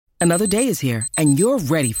Another day is here, and you're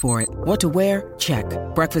ready for it. What to wear? Check.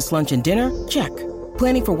 Breakfast, lunch, and dinner? Check.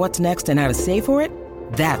 Planning for what's next and how to save for it?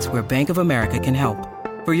 That's where Bank of America can help.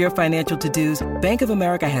 For your financial to-dos, Bank of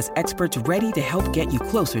America has experts ready to help get you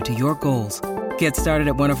closer to your goals. Get started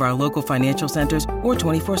at one of our local financial centers or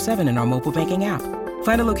 24/7 in our mobile banking app.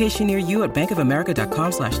 Find a location near you at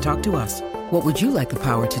bankofamerica.com/talktous. What would you like the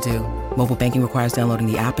power to do? Mobile banking requires downloading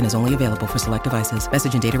the app and is only available for select devices.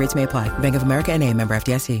 Message and data rates may apply. Bank of America N.A., member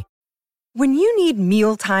FDIC. When you need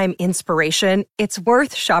mealtime inspiration, it's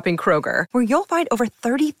worth shopping Kroger, where you'll find over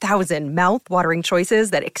 30,000 mouth-watering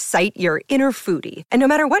choices that excite your inner foodie. And no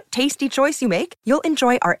matter what tasty choice you make, you'll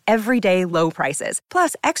enjoy our everyday low prices,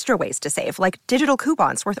 plus extra ways to save, like digital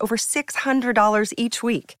coupons worth over $600 each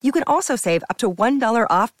week. You can also save up to $1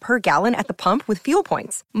 off per gallon at the pump with fuel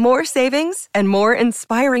points. More savings and more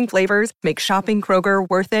inspiring flavors make shopping Kroger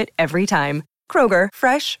worth it every time. Kroger,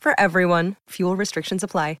 fresh for everyone. Fuel restrictions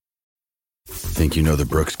apply. Think you know the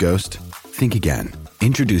Brooks Ghost? Think again.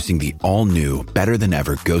 Introducing the all-new,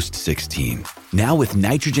 better-than-ever Ghost 16. Now with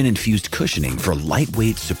nitrogen-infused cushioning for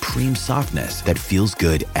lightweight, supreme softness that feels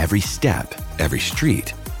good every step, every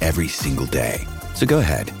street, every single day. So go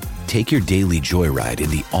ahead, take your daily joyride in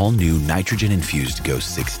the all-new nitrogen-infused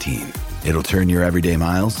Ghost 16. It'll turn your everyday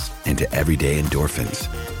miles into everyday endorphins.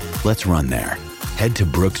 Let's run there. Head to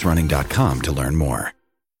brooksrunning.com to learn more.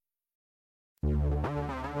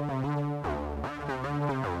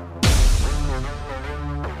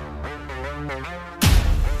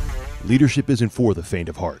 Leadership isn't for the faint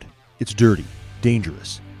of heart. It's dirty,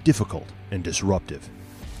 dangerous, difficult, and disruptive.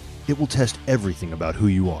 It will test everything about who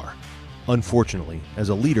you are. Unfortunately, as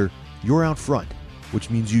a leader, you're out front, which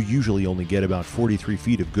means you usually only get about 43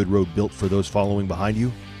 feet of good road built for those following behind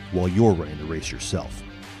you while you're running the race yourself.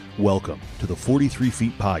 Welcome to the 43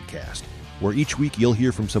 Feet Podcast, where each week you'll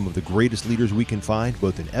hear from some of the greatest leaders we can find,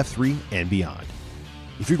 both in F3 and beyond.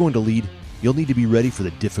 If you're going to lead, you'll need to be ready for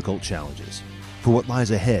the difficult challenges, for what lies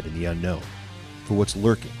ahead in the unknown, for what's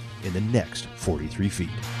lurking in the next 43 feet.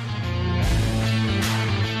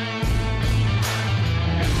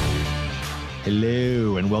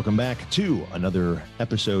 Hello, and welcome back to another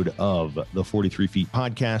episode of the 43 Feet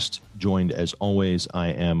Podcast. Joined, as always, I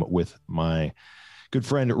am with my good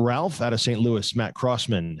friend Ralph out of St. Louis, Matt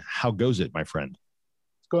Crossman. How goes it, my friend?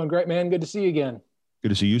 It's going great, man. Good to see you again. Good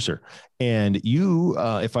to see you, sir. And you,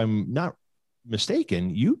 if I'm not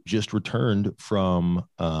mistaken, you just returned from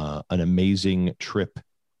an amazing trip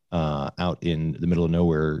out in the middle of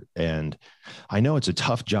nowhere. And I know it's a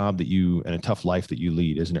tough job that you and a tough life that you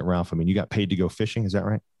lead, isn't it, Ralph? I mean, you got paid to go fishing. Is that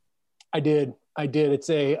right? I did.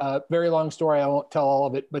 It's a very long story. I won't tell all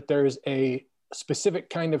of it, but there's a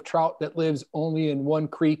specific kind of trout that lives only in one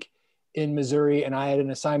creek in Missouri. And I had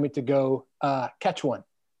an assignment to go catch one.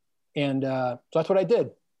 And so that's what I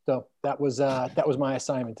did. So that was my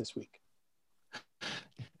assignment this week.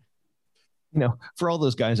 You know, for all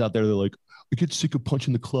those guys out there, they're like, I get sick of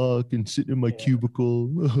punching the clock and sitting in my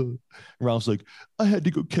cubicle. Ralph's like, I had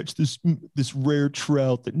to go catch this rare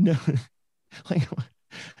trout that never. Like,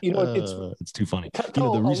 you know, it's too funny. You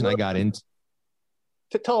know, the reason I got into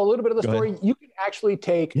to tell a little bit of the story, you can actually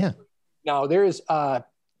take. Yeah. Now there's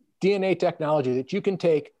DNA technology that you can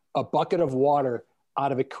take a bucket of water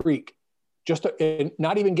out of a creek, and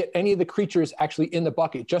not even get any of the creatures actually in the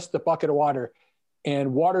bucket, just the bucket of water.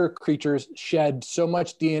 And water creatures shed so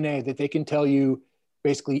much DNA that they can tell you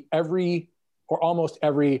basically every or almost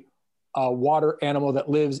every water animal that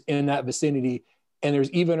lives in that vicinity. And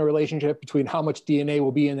there's even a relationship between how much DNA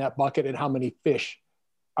will be in that bucket and how many fish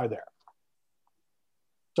are there.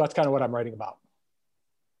 So that's kind of what I'm writing about.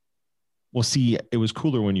 Well, see, it was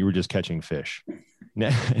cooler when you were just catching fish.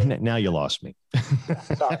 Now you lost me.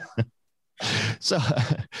 Sorry. So,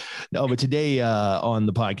 no, but today on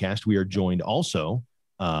the podcast, we are joined also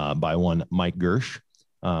by one Mike Girsch.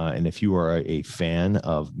 And if you are a fan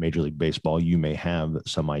of Major League Baseball, you may have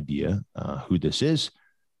some idea who this is.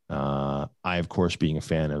 I, of course, being a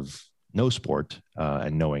fan of no sport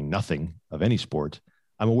and knowing nothing of any sport,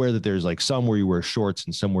 I'm aware that there's like some where you wear shorts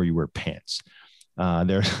and some where you wear pants.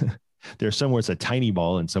 There's some where it's a tiny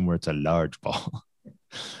ball and somewhere it's a large ball.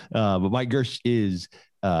 But Mike Girsch is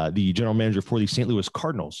the general manager for the St. Louis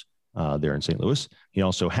Cardinals there in St. Louis. He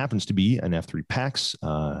also happens to be an F3 PAX,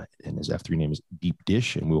 and his F3 name is Deep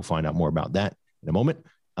Dish, and we'll find out more about that in a moment.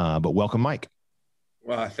 But welcome, Mike.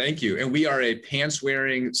 Well, thank you. And we are a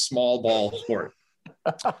pants-wearing small ball sport.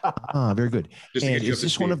 Very good. And is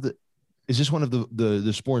this one of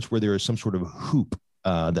the sports where there is some sort of hoop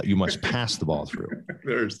that you must pass the ball through?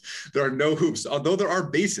 There are no hoops, although there are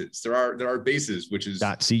bases. There are bases, which is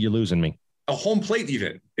see, you're losing me. a home plate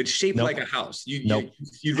even. It's shaped Nope. like a house.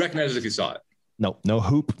 You'd recognize it if you saw it. No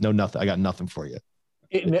hoop, no nothing. I got nothing for you.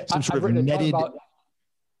 I've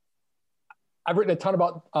written a ton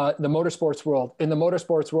about the motorsports world. In the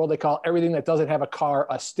motorsports world, they call everything that doesn't have a car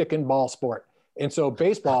a stick and ball sport. And so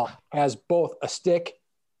baseball has both a stick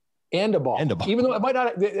and a ball. Even though it might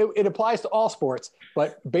not, it applies to all sports,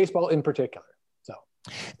 but baseball in particular. So,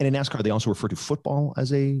 and in NASCAR, they also refer to football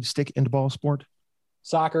as a stick and ball sport.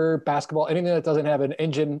 Soccer, basketball, anything that doesn't have an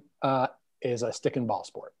engine is a stick and ball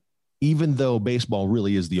sport. Even though baseball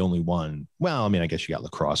really is the only one. Well, I mean, I guess you got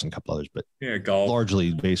lacrosse and a couple others, but golf.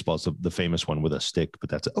 Largely baseball is the famous one with a stick, but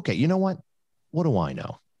that's it. Okay. You know what? What do I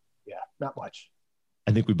know? Yeah, not much.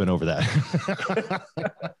 I think we've been over that.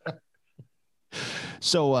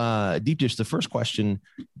 So Deep Dish, the first question,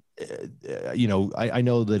 I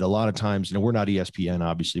know that a lot of times, we're not ESPN,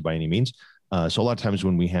 obviously, by any means. So a lot of times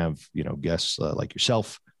when we have, guests like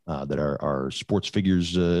yourself that are sports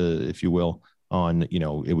figures, if you will, on,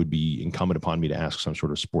 it would be incumbent upon me to ask some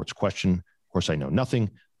sort of sports question. Of course, I know nothing.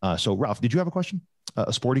 So Ralph, did you have a question?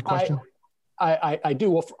 A sporty question? I do.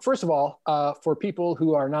 Well, first of all, for people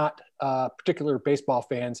who are not particular baseball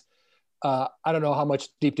fans, I don't know how much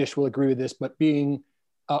Deep Dish will agree with this, but being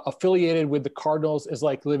affiliated with the Cardinals is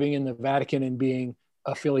like living in the Vatican and being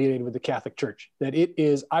affiliated with the Catholic Church. That it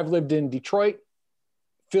is, I've lived in Detroit,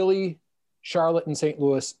 Philly, Charlotte, and St.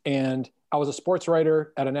 Louis, and I was a sports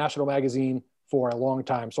writer at a national magazine for a long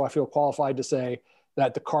time. So I feel qualified to say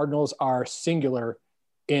that the Cardinals are singular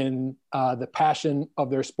in the passion of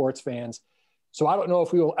their sports fans. So I don't know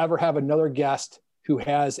if we will ever have another guest who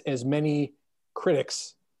has as many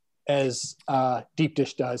critics as Deep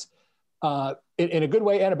Dish does, in a good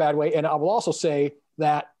way and a bad way. And I will also say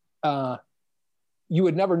that you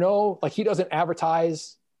would never know, like he doesn't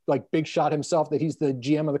advertise like Big Shot himself, that he's the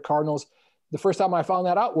GM of the Cardinals. The first time I found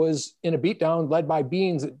that out was in a beatdown led by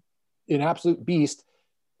Beans, an absolute beast.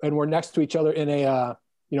 And we're next to each other in a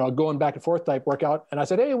going back and forth type workout. And I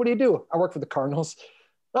said, "Hey, what do you do?" "I work for the Cardinals."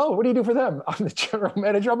 "Oh, what do you do for them?" "I'm the general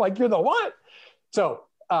manager." I'm like, "You're the what?" So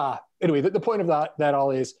anyway, the point of that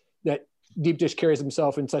all is that Deep Dish carries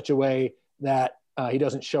himself in such a way that he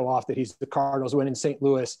doesn't show off that he's the Cardinals. When in St.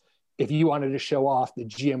 Louis, if you wanted to show off, the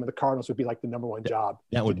GM of the Cardinals would be like the number one job.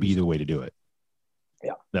 That would be the way to do it.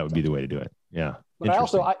 Yeah. That would be the way to do it. Yeah.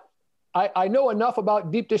 But I know enough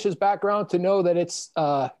about Deep Dish's background to know that it's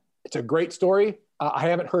a great story. I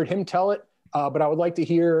haven't heard him tell it, but I would like to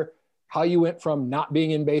hear how you went from not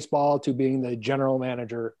being in baseball to being the general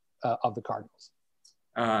manager of the Cardinals.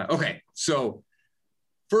 Okay. So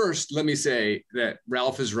first, let me say that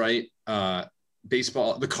Ralph is right.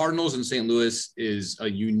 Baseball, the Cardinals in St. Louis is a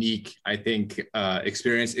unique, I think,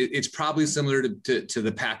 experience. It's probably similar to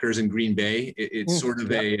the Packers in Green Bay. It's sort of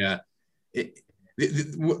the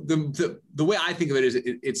way I think of it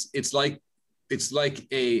is it's like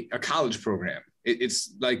a college program.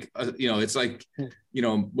 It's like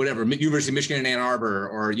whatever, University of Michigan in Ann Arbor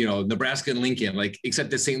or Nebraska and Lincoln, like, except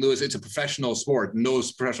that St. Louis, it's a professional sport. No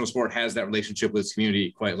professional sport has that relationship with its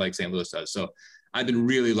community quite like St. Louis does. So I've been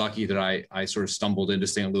really lucky that I sort of stumbled into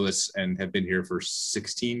St. Louis and have been here for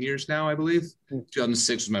 16 years now, I believe.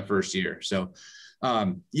 2006 was my first year. So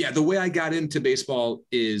the way I got into baseball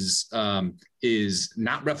is not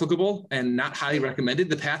replicable and not highly recommended,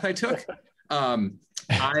 the path I took.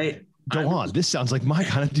 Go on. This sounds like my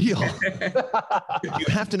kind of deal. You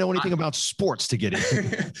have to know anything about sports to get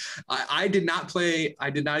in. I did not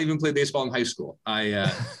even play baseball in high school. I'm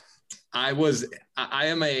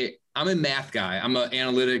a math guy. I'm an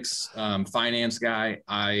analytics, finance guy.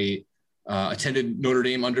 I attended Notre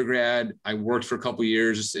Dame undergrad. I worked for a couple of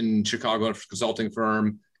years in Chicago for a consulting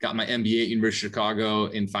firm, got my MBA at University of Chicago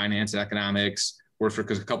in finance and economics, worked for a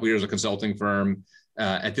couple of years at a consulting firm.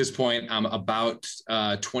 At this point, I'm about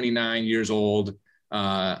 29 years old.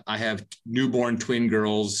 I have newborn twin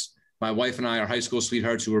girls. My wife and I are high school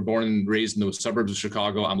sweethearts who were born and raised in the suburbs of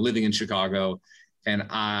Chicago. I'm living in Chicago. And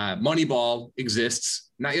Moneyball exists,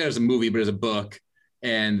 not yet as a movie, but as a book.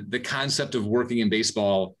 And the concept of working in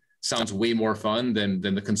baseball sounds way more fun than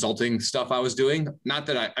the consulting stuff I was doing. Not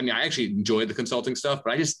that I actually enjoyed the consulting stuff,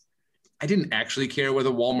 but I didn't actually care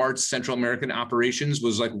whether Walmart's Central American operations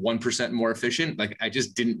was like 1% more efficient. Like, I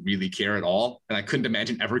just didn't really care at all. And I couldn't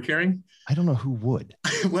imagine ever caring. I don't know who would.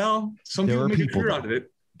 Well, some people make a career out of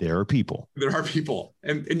it. There are people.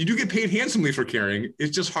 And you do get paid handsomely for caring.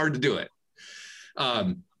 It's just hard to do it.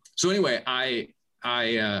 So anyway, I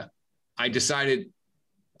decided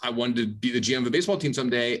I wanted to be the GM of a baseball team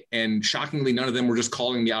someday. And shockingly, none of them were just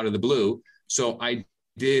calling me out of the blue. So I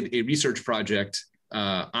did a research project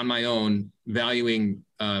on my own, valuing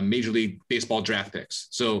Major League Baseball draft picks.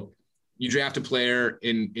 So, you draft a player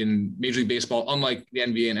in Major League Baseball, unlike the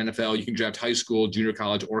NBA and NFL, you can draft high school, junior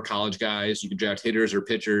college, or college guys. You can draft hitters or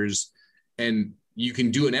pitchers, and you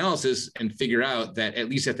can do analysis and figure out that, at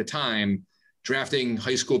least at the time, drafting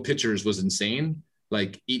high school pitchers was insane.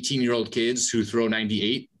 Like 18-year-old kids who throw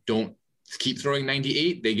 98 don't keep throwing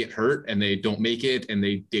 98. They get hurt and they don't make it, and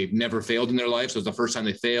they've never failed in their life. So it's the first time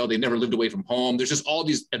they failed. They never lived away from home. There's just all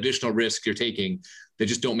these additional risks you're taking that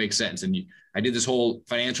just don't make sense. And I did this whole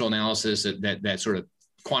financial analysis that sort of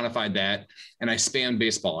quantified that. And I spanned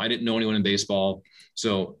baseball. I didn't know anyone in baseball.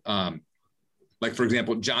 So, like, for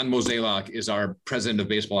example, John Mozeliak is our president of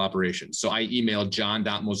baseball operations. So I emailed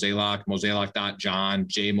john.mozeliak, mozeliak.john,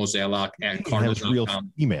 jmozeliak@cardinals.com. Real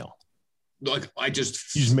email. Like, you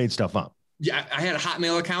just made stuff up. Yeah, I had a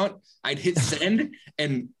Hotmail account. I'd hit send,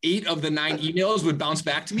 and 8 of the 9 emails would bounce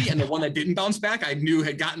back to me, and the one that didn't bounce back, I knew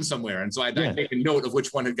had gotten somewhere, and so I'd make a note of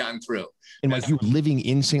which one had gotten through. And like, you were living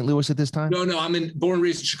in St. Louis at this time? No, I'm born and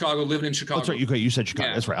raised in Chicago, living in Chicago. That's right. You said Chicago.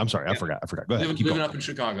 Yeah. That's right. I'm sorry. I forgot. Go ahead. Living up in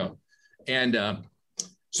Chicago, and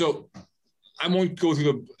so I won't go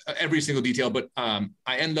through every single detail, but I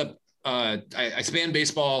end up I spanned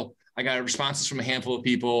baseball. I got responses from a handful of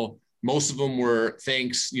people. Most of them were,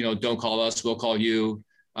 thanks, don't call us, we'll call you.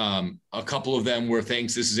 A couple of them were,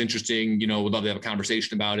 thanks, this is interesting, would love to have a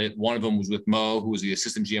conversation about it. One of them was with Mo, who was the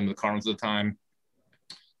assistant GM of the Cardinals at the time.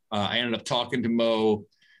 I ended up talking to Mo.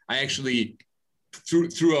 I actually,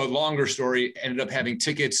 through a longer story, ended up having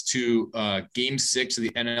tickets to Game 6 of the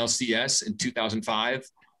NLCS in 2005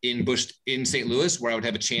 in St. Louis, where I would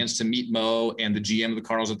have a chance to meet Mo, and the GM of the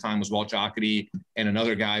Cardinals at the time was Walt Jocketty, and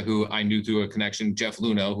another guy who I knew through a connection, Jeff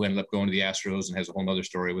Luhnow, who ended up going to the Astros and has a whole other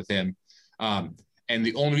story with him. And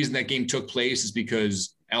the only reason that game took place is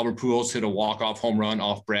because Albert Pujols hit a walk-off home run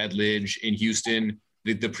off Brad Lidge in Houston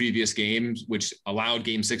the previous game, which allowed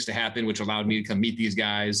Game 6 to happen, which allowed me to come meet these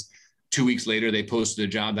guys. 2 weeks later, they posted a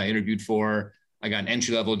job that I interviewed for. I got an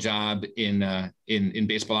entry-level job in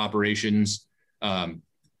baseball operations.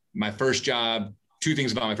 My first job, 2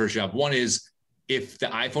 things about my first job. One is, if the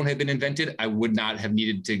iPhone had been invented, I would not have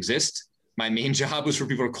needed to exist. My main job was for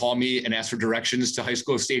people to call me and ask for directions to high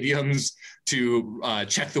school stadiums, to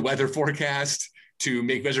check the weather forecast, to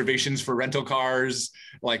make reservations for rental cars,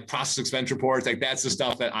 like process expense reports. Like, that's the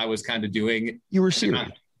stuff that I was kind of doing. You were Siri.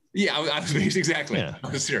 Yeah, I was exactly. Yeah. I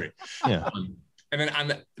was Siri. Yeah. And then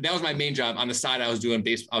that was my main job. On the side, I was doing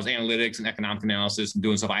I was analytics and economic analysis and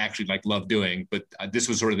doing stuff I actually loved doing, but this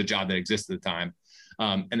was sort of the job that existed at the time.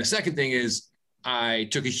 And the second thing is, I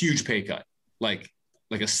took a huge pay cut. I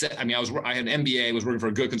had an MBA, was working for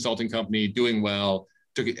a good consulting company, doing well,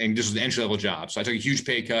 and this was an entry-level job. So I took a huge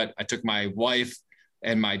pay cut. I took my wife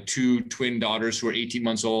and my 2 twin daughters who were 18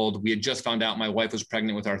 months old. We had just found out my wife was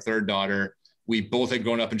pregnant with our 3rd daughter. We both had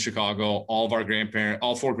grown up in Chicago. All of our grandparents,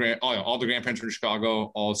 all the grandparents were in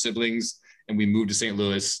Chicago, all siblings, and we moved to St.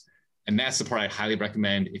 Louis. And that's the part I highly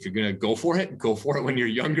recommend. If you're going to go for it when you're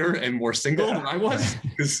younger and more single than I was,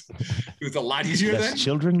 because it was a lot easier then.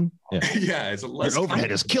 Children. Yeah. Yeah. It's a less your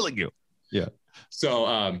overhead is killing you. Yeah. So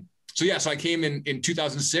I came in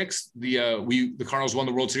 2006. The Cardinals won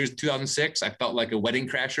the World Series in 2006. I felt like a wedding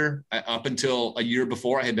crasher. Up until a year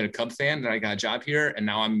before, I had been a Cub fan, and I got a job here, and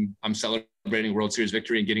now I'm celebrating World Series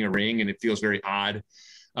victory and getting a ring, and it feels very odd.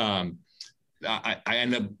 I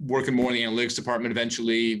ended up working more in the analytics department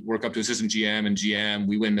eventually, work up to assistant GM and GM.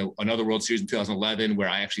 We win another World Series in 2011, where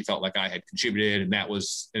I actually felt like I had contributed, and that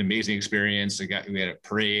was an amazing experience. We had a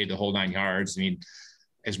parade, the whole 9 yards. I mean,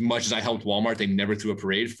 as much as I helped Walmart, they never threw a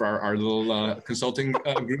parade for our little consulting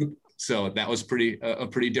group. So that was a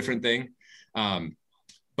pretty different thing.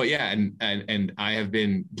 But yeah, and I have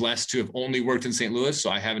been blessed to have only worked in St. Louis.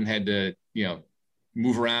 So I haven't had to,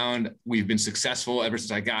 move around. We've been successful ever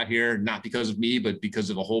since I got here, not because of me, but because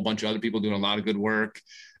of a whole bunch of other people doing a lot of good work.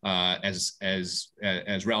 As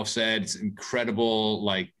Ralph said, it's incredible,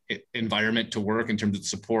 environment to work in terms of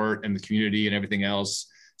support and the community and everything else.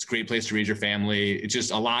 It's a great place to raise your family. It's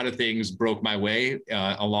just a lot of things broke my way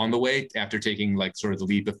along the way after taking sort of the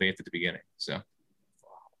leap of faith at the beginning. So.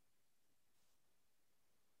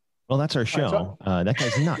 Well, that's our show. That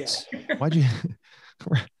guy's nuts. Yeah. Why'd you?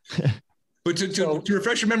 But to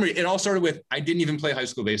refresh your memory, it all started with, I didn't even play high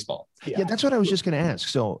school baseball. Yeah, that's what I was just going to ask.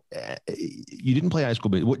 So you didn't play high school,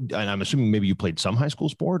 but and I'm assuming maybe you played some high school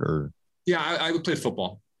sport, or? Yeah, I played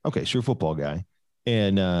football. Okay, so you're a football guy,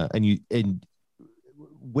 and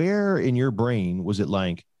where in your brain was it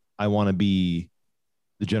like, I want to be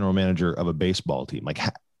the general manager of a baseball team?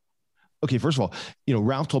 Okay, first of all,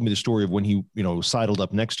 Ralph told me the story of when he, sidled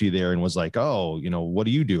up next to you there and was like, oh, what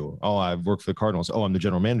do you do? Oh, I've worked for the Cardinals. Oh, I'm the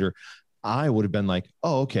general manager. I would have been like,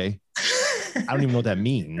 oh, okay. I don't even know what that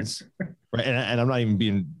means. Right. And I'm not even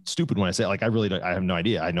being stupid when I say it. Like, I really don't, I have no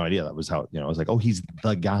idea. I had no idea that was how, I was like, oh, he's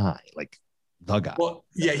the guy, like the guy. Well,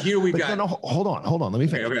 yeah, here we got. No, hold on. Let me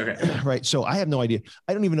finish. Okay. Right. So I have no idea.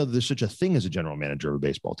 I don't even know that there's such a thing as a general manager of a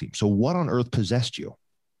baseball team. So what on earth possessed you?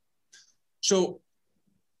 So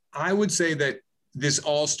I would say that this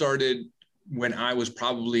all started when I was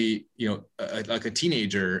probably, like a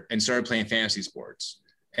teenager and started playing fantasy sports.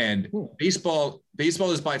 And baseball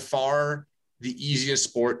is by far the easiest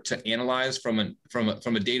sport to analyze from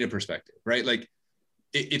a data perspective, right? Like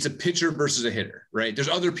it's a pitcher versus a hitter, right? There's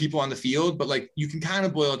other people on the field, but like you can kind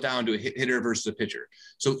of boil it down to a hitter versus a pitcher.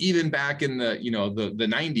 So even back in the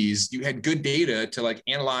 90s, you had good data to like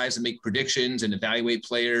analyze and make predictions and evaluate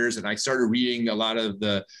players. And I started reading a lot of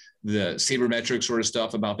the sabermetric sort of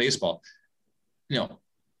stuff about baseball.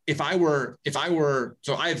 If I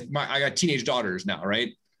got teenage daughters now,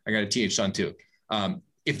 right? I got a teenage son too.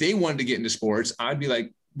 If they wanted to get into sports, I'd be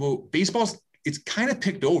like, well, it's kind of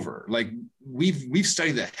picked over. Like we've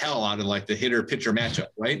studied the hell out of like the hitter pitcher matchup,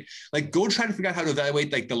 right? Like go try to figure out how to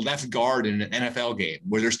evaluate like the left guard in an NFL game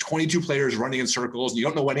where there's 22 players running in circles and you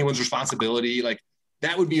don't know anyone's responsibility. Like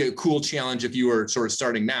that would be a cool challenge if you were sort of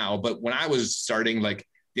starting now. But when I was starting, like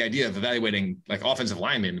the idea of evaluating like offensive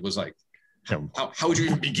linemen was like, how would you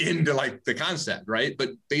even begin to like the concept, right? But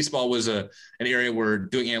baseball was an area where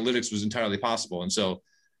doing analytics was entirely possible. And so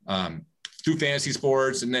through fantasy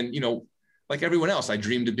sports, and then, like everyone else, I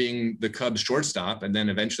dreamed of being the Cubs shortstop. And then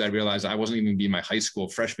eventually I realized I wasn't even going to be my high school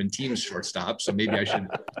freshman team's shortstop. So maybe I should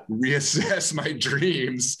reassess my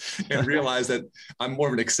dreams and realize that I'm more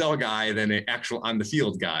of an Excel guy than an actual on the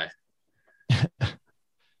field guy.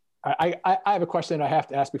 I have a question that I have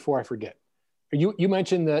to ask before I forget. You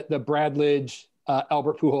mentioned the Brad Lidge,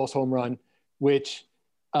 Albert Pujols home run, which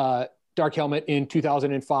Dark Helmet in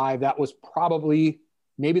 2005, that was probably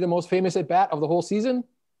maybe the most famous at bat of the whole season.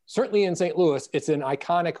 Certainly in St. Louis, it's an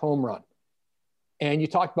iconic home run. And you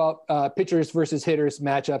talked about pitchers versus hitters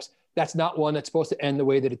matchups. That's not one that's supposed to end the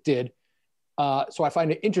way that it did. So I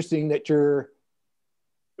find it interesting that you're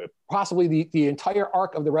possibly the entire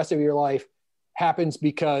arc of the rest of your life happens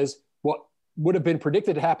because what would have been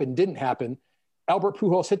predicted to happen didn't happen. Albert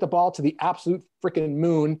Pujols hit the ball to the absolute freaking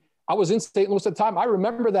moon. I was in St. Louis at the time. I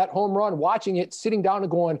remember that home run, watching it, sitting down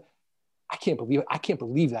and going, I can't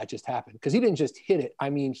believe that just happened. Because he didn't just hit it. I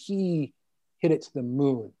mean, he hit it to the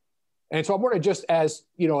moon. And so I'm wondering, just as,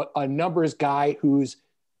 a numbers guy whose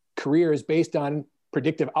career is based on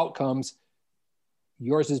predictive outcomes,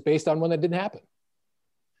 yours is based on one that didn't happen.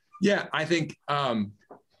 Yeah, I think, I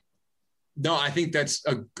think that's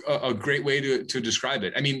a great way to describe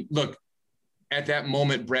it. I mean, look, at that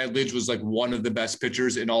moment, Brad Lidge was like one of the best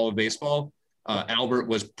pitchers in all of baseball. Albert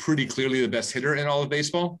was pretty clearly the best hitter in all of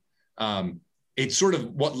baseball. It's sort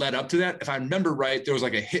of what led up to that. If I remember right, there was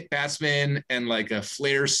like a hit batsman and like a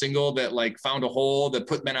flare single that like found a hole that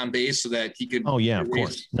put men on base so that he could. Oh yeah, of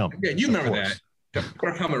course. No, yeah, you remember that.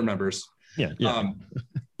 Dark Helmet remembers. Yeah.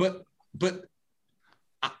 But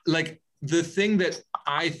like the thing that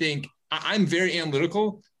I think I'm very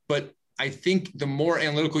analytical, but I think the more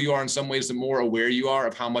analytical you are in some ways, the more aware you are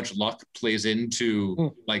of how much luck plays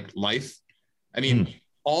into like life. I mean,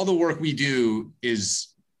 all the work we do is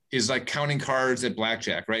like counting cards at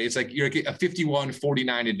blackjack, right? It's like you're a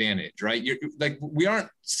 51-49 advantage, right? You're like, we aren't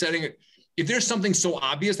setting it. If there's something so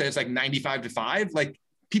obvious that it's like 95-5, like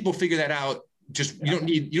people figure that out. Just you don't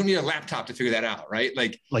need a laptop to figure that out, right?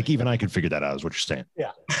 Like even I could figure that out is what you're saying.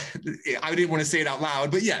 Yeah. I didn't want to say it out loud,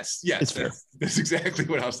 but yes, that's exactly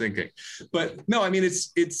what I was thinking. But no, I mean,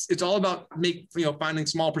 it's all about finding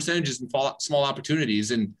small percentages and small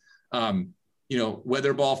opportunities. And,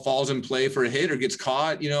 whether a ball falls in play for a hit or gets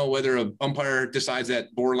caught, whether an umpire decides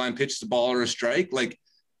that borderline pitch is a ball or a strike, like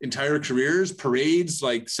entire careers, parades,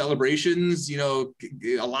 like celebrations, a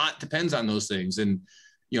lot depends on those things. And,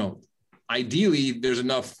 ideally there's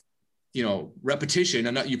enough, repetition,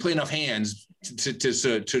 enough, you play enough hands to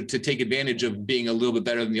take advantage of being a little bit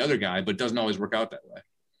better than the other guy, but it doesn't always work out that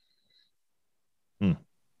way.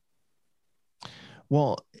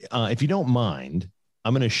 Well, if you don't mind,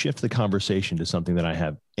 I'm going to shift the conversation to something that I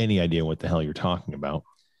have any idea what the hell you're talking about.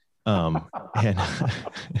 And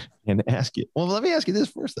ask you, well, let me ask you this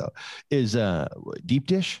first though, is deep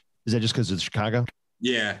dish, is that just because it's Chicago?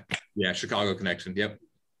 Yeah. Chicago connection. Yep.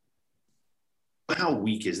 How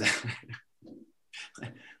weak is that?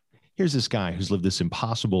 Here's this guy who's lived this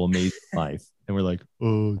impossible, amazing life. And we're like,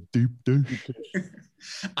 oh, deep dish.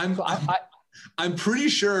 I'm pretty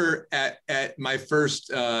sure at my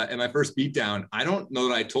first beatdown, I don't know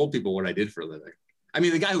that I told people what I did for a living. I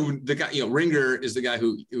mean, the guy, Ringer is the guy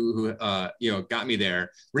who got me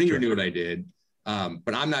there. Ringer knew what I did.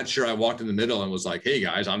 But I'm not sure I walked in the middle and was like, hey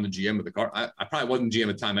guys, I'm the GM of the car. I probably wasn't GM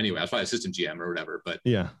at the time anyway. I was probably assistant GM or whatever, but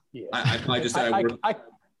I probably just said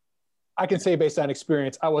I can say based on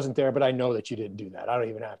experience, I wasn't there, but I know that you didn't do that. I don't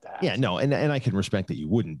even have to ask. Yeah, no. And I can respect that you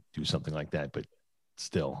wouldn't do something like that, but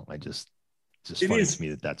still, it's just funny to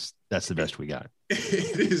me that's the best we got.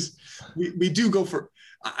 It is. We do go for,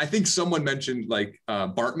 I think someone mentioned like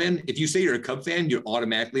Bartman. If you say you're a Cub fan, you're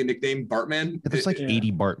automatically nicknamed Bartman. There's like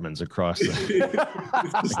 80 Bartmans across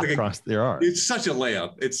there are. It's such a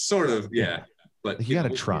layup. It's sort of, but you got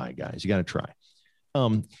to try, guys. You got to try.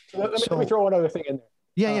 Let me throw one other thing in there.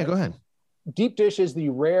 Yeah, go ahead. Deep dish is the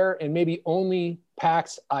rare and maybe only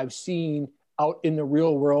PAX I've seen out in the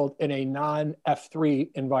real world in a non-F3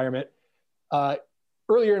 environment.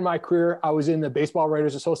 Earlier in my career, I was in the Baseball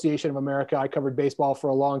Writers Association of America. I covered baseball for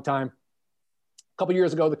a long time. A couple of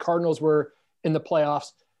years ago, the Cardinals were in the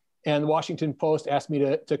playoffs, and the Washington Post asked me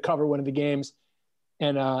to cover one of the games.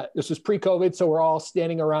 And this was pre-COVID, so we're all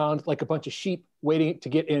standing around like a bunch of sheep waiting to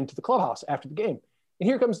get into the clubhouse after the game. And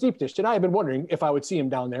here comes Deep Dish. And I had been wondering if I would see him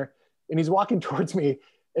down there. And he's walking towards me,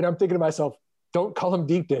 and I'm thinking to myself, don't call him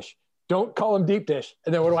Deep Dish. Don't call him Deep Dish.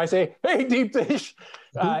 And then what do I say? Hey, Deep Dish.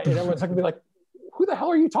 And everyone's looking to be like, who the hell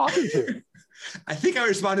are you talking to? I think I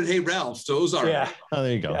responded, hey, Ralph. So it was all right. Yeah. Oh,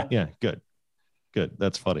 there you go. Yeah, good.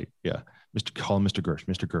 That's funny. Yeah. Call him Mr. Gersh.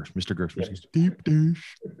 Mr. Gersh. Deep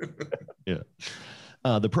Dish. Yeah.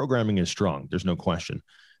 The programming is strong. There's no question.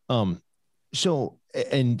 So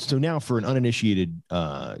now for an uninitiated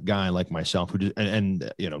guy like myself who just,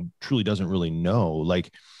 and truly doesn't really know,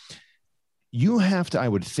 like, you have to, I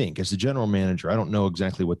would think, as the general manager, I don't know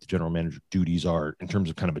exactly what the general manager duties are in terms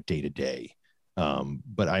of kind of a day-to-day,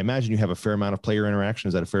 but I imagine you have a fair amount of player interaction.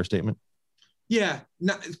 Is that a fair statement? Yeah,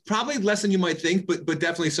 probably less than you might think, but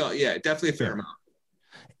definitely so. Yeah, definitely a fair amount.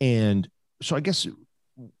 And so I guess,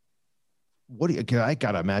 I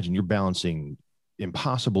got to imagine you're balancing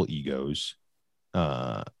impossible egos,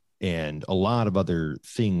 and a lot of other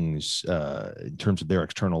things in terms of their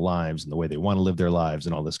external lives and the way they want to live their lives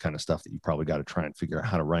and all this kind of stuff that you probably got to try and figure out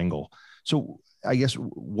how to wrangle. So I guess,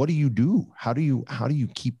 what do you do? How do you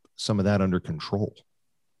keep some of that under control?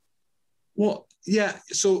 Well, yeah.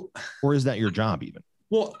 So, or is that your job even?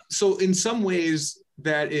 Well, so in some ways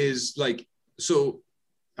that is like, so,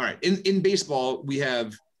 all right. In baseball, we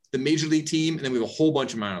have the major league team, and then we have a whole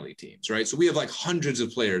bunch of minor league teams, right? So we have like hundreds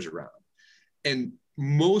of players around, and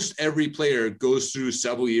most every player goes through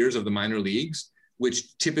several years of the minor leagues,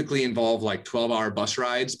 which typically involve like 12-hour bus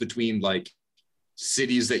rides between like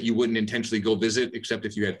cities that you wouldn't intentionally go visit, except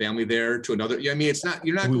if you had family there, to another. I mean,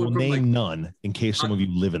 you're not we going will from name none in case some of you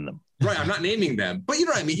live in them. Right. I'm not naming them, but you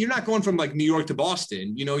know what I mean? You're not going from like New York to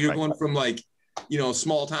Boston, you're right. Going from like,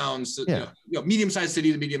 small towns, to, medium-sized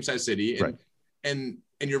city to medium-sized city. And, right. and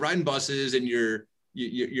you're riding buses, and you're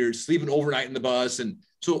sleeping overnight in the bus. And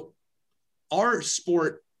so our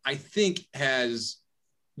sport, I think, has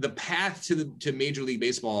the path to Major League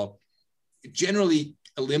Baseball generally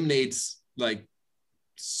eliminates like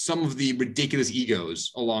some of the ridiculous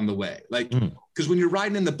egos along the way. Like, because when you're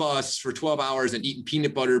riding in the bus for 12 hours and eating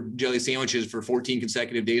peanut butter jelly sandwiches for 14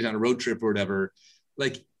 consecutive days on a road trip or whatever,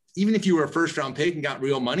 like, even if you were a first round pick and got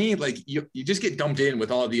real money, like you just get dumped in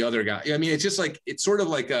with all the other guys. I mean, it's just like, it's sort of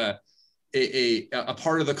like a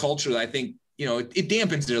part of the culture that I think, it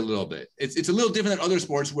dampens it a little bit. It's a little different than other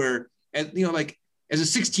sports where, like as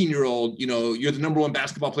a 16-year-old, you're the number one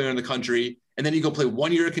basketball player in the country. And then you go play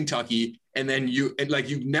 1 year at Kentucky, and then you've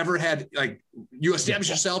never had, like, you establish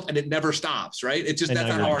yourself and it never stops. Right. It's just, that's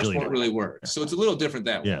not how our sport really works. So it's a little different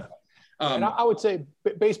that way. Yeah. And I would say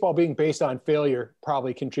baseball being based on failure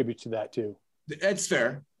probably contributes to that too. That's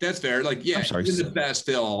fair. Like, yeah, the best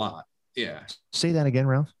fail a lot. Yeah. Say that again,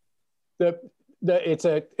 Ralph. It's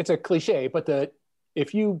a cliche, but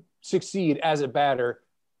if you succeed as a batter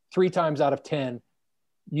 3 times out of 10,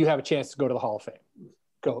 you have a chance to go to the Hall of Fame.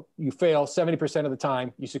 You fail 70% of the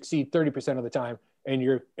time, you succeed 30% of the time, and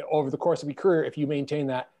you're, over the course of your career, if you maintain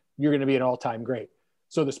that, you're going to be an all-time great.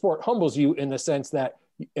 So the sport humbles you in the sense that,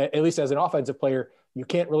 at least as an offensive player, you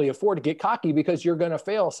can't really afford to get cocky because you're going to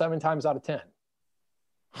fail 7 times out of 10.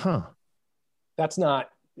 Huh. That's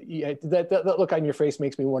not, that look on your face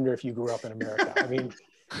makes me wonder if you grew up in America. I mean,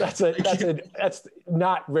 that's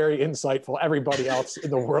not very insightful. Everybody else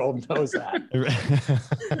in the world knows that.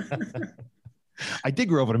 I did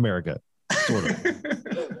grow up in America, sort of.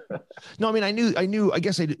 No, I mean, I knew, I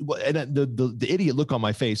guess I did. And the idiot look on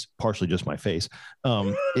my face, partially just my face,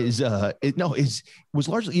 was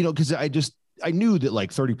largely, because I knew that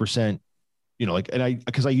like 30%,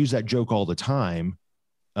 because I use that joke all the time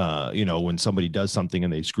when somebody does something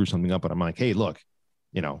and they screw something up, and I'm like, hey, look,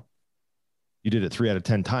 you did it 3 out of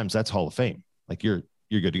 10 times. That's Hall of Fame. Like you're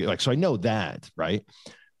good to go. Like, so I know that, right?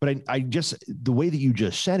 But I just, the way that you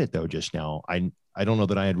just said it though, just now, I don't know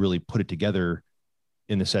that I had really put it together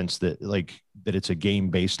in the sense that that it's a game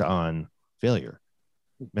based on failure.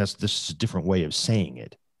 This is a different way of saying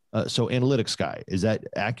it. So analytics guy, is that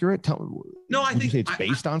accurate? No, I think you say it's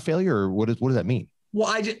based on failure, or what does that mean? Well,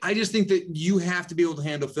 I just think that you have to be able to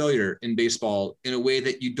handle failure in baseball in a way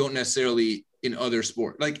that you don't necessarily in other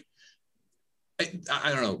sports. Like,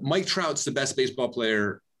 I don't know, Mike Trout's the best baseball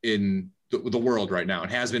player in the world right now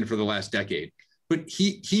and has been for the last decade. But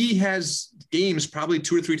he has games probably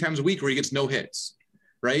 2 or 3 times a week where he gets no hits,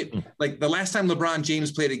 right? Like the last time LeBron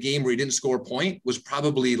James played a game where he didn't score a point was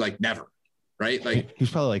probably like never, right? Like he's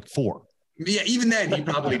probably like 4. Yeah, even then he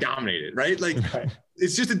probably dominated, right? Like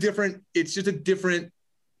it's just a different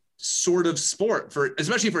sort of sport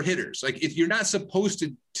especially for hitters. Like if you're not supposed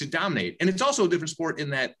to dominate, and it's also a different sport in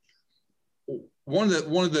that one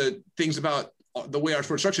of the things about the way our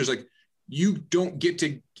sport structure is, like, you don't get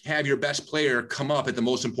to have your best player come up at the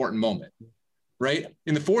most important moment, right?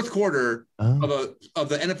 In the fourth quarter of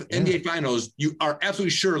the NBA Finals, you are absolutely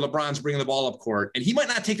sure LeBron's bringing the ball up court, and he might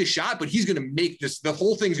not take the shot, but he's going to make this. The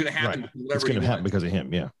whole thing's going to happen. Right. It's going to happen because of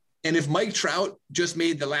him. Yeah. And if Mike Trout just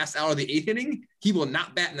made the last out of the 8th inning, he will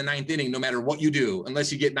not bat in the 9th inning, no matter what you do,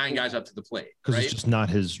 unless you get 9 guys up to the plate. Because right? It's just not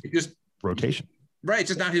his rotation. Right. It's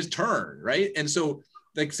just not his turn. Right. And so,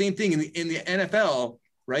 like, same thing in the NFL,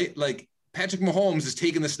 right? Like, Patrick Mahomes is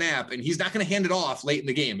taking the snap and he's not going to hand it off late in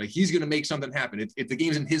the game. Like, he's going to make something happen. The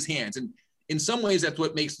game's in his hands. And in some ways, that's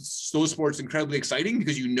what makes those sports incredibly exciting,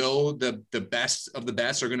 because the best of the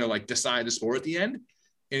best are going to like decide the sport at the end.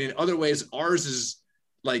 And in other ways, ours is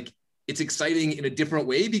like, it's exciting in a different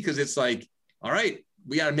way, because it's like, all right,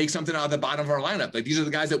 we got to make something out of the bottom of our lineup. Like, these are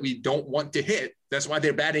the guys that we don't want to hit. That's why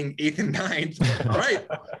they're batting 8th and 9th. All right,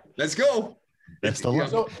 let's go. That's the line.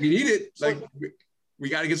 So we need it. Like, we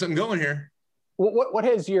got to get something going here. What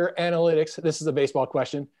has your analytics? This is a baseball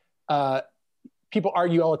question. People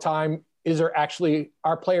argue all the time.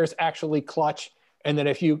 Are players actually clutch? And then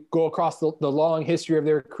if you go across the long history of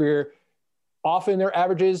their career, often their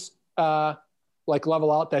averages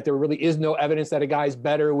level out, that there really is no evidence that a guy's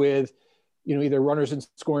better with, either runners in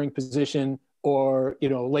scoring position or,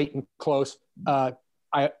 late and close.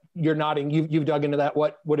 You're nodding. You've dug into that.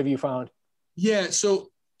 What have you found? Yeah. So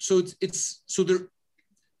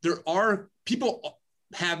there are people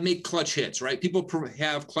make clutch hits, right? People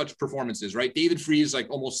have clutch performances, right? David Freese, like,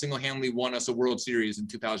 almost single-handedly won us a World Series in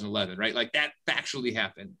 2011, right? Like, that factually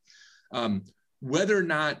happened. Whether or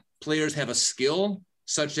not players have a skill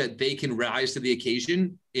such that they can rise to the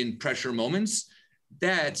occasion in pressure moments,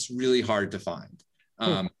 that's really hard to find.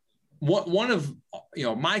 One of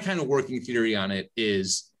my kind of working theory on it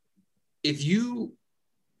is,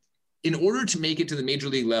 in order to make it to the major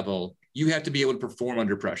league level, you have to be able to perform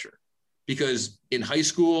under pressure. Because in high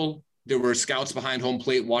school, there were scouts behind home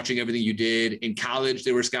plate watching everything you did. In college,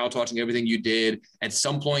 there were scouts watching everything you did. At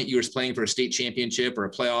some point, you were playing for a state championship or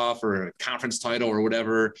a playoff or a conference title or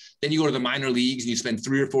whatever. Then you go to the minor leagues and you spend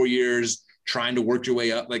 3 or 4 years trying to work your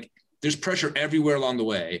way up. Like, there's pressure everywhere along the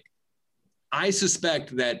way. I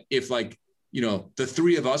suspect that if, the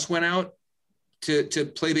 3 of us went out to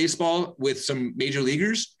play baseball with some major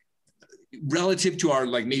leaguers, relative to our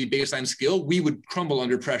maybe baseline skill, we would crumble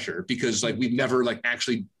under pressure, because we've never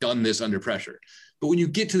actually done this under pressure. But when you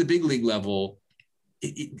get to the big league level,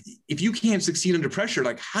 if you can't succeed under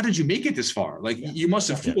pressure, how did you make it this far? You must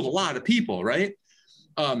have fooled a lot of people, right?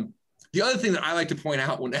 The other thing that I like to point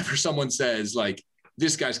out whenever someone says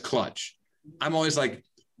this guy's clutch, I'm always like,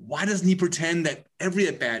 why doesn't he pretend that every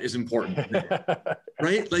at bat is important?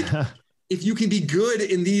 Right? If you can be good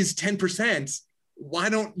in these 10%, why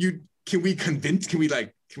don't you? Can we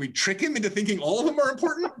trick him into thinking all of them are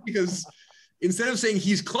important? Because instead of saying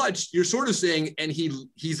he's clutch, you're sort of saying, and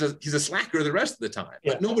he's a slacker the rest of the time.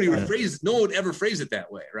 Yeah. But no one would ever phrase it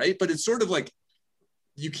that way, right? But it's sort of like,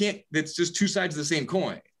 you can't. That's just 2 sides of the same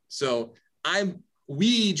coin. So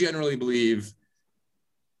we generally believe,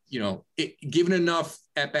 given enough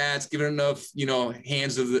at bats, given enough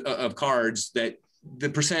hands of cards, that the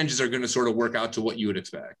percentages are going to sort of work out to what you would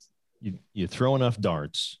expect. You throw enough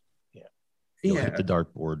darts. You'll hit the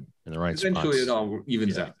dartboard in the right spots. Eventually it all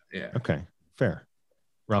evens out. Yeah. Okay. Fair.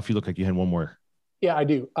 Ralph, you look like you had one more. Yeah, I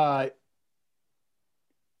do. The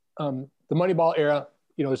Moneyball era,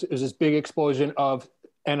 is this big explosion of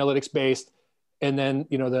analytics based. And then,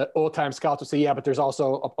 the old time scouts would say, yeah, but there's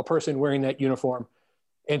also a person wearing that uniform.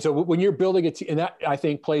 And so when you're building a team, and that I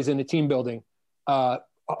think plays into team building, a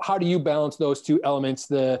how do you balance those two elements?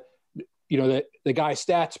 The guy's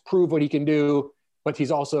stats prove what he can do, but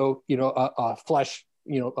he's also, a flesh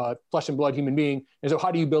and blood human being. And so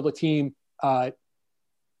how do you build a team,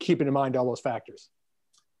 keeping in mind all those factors?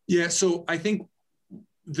 Yeah. So I think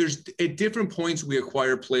there's at different points we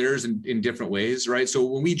acquire players in different ways, right? So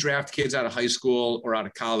when we draft kids out of high school or out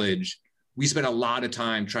of college, we spend a lot of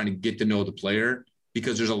time trying to get to know the player,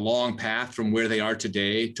 because there's a long path from where they are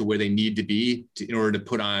today to where they need to be in order to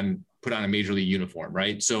put on a major league uniform,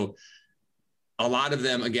 right? So a lot of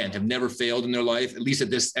them, again, have never failed in their life, at least at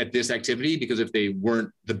this activity, because if they weren't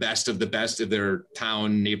the best of their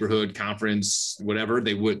town, neighborhood, conference, whatever,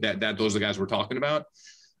 they would, those are the guys we're talking about.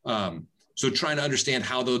 So trying to understand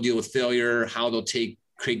how they'll deal with failure, how they'll take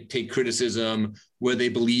criticism, where they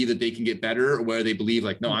believe that they can get better, or where they believe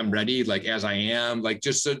like, no, I'm ready, like as I am, like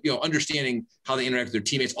just so, understanding how they interact with their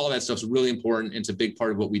teammates, all that stuff's really important. It's a big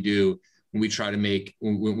part of what we do when we try to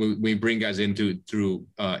when we bring guys into through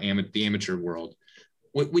the amateur world.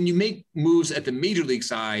 When you make moves at the major league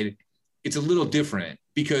side, it's a little different,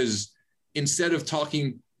 because instead of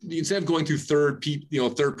going through third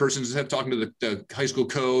persons, instead of talking to the high school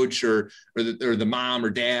coach or the mom or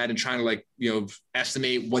dad and trying to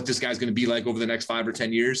estimate what this guy's going to be like over the next 5 or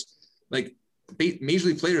 10 years, like major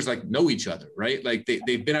league players know each other, right? Like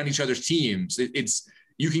they've been on each other's teams.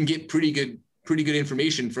 You can get pretty good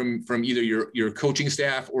information from either your coaching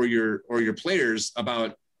staff or your players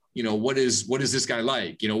about, what is this guy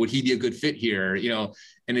like? Would he be a good fit here?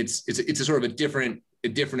 And it's a sort of a different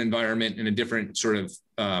environment and a different sort of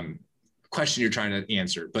question you're trying to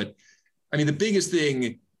answer. But I mean, the biggest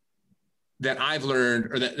thing that I've learned,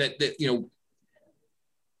 or that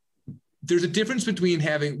there's a difference between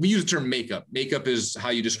we use the term makeup. Makeup is how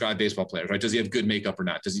you describe baseball players, right? Does he have good makeup or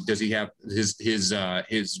not? Does he have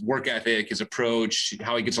his work ethic, his approach,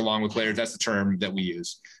 how he gets along with players? That's the term that we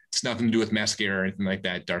use. It's nothing to do with mascara or anything like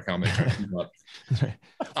that. Dark helmet.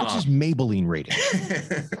 What's his Maybelline rating?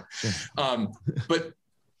 But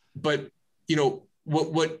what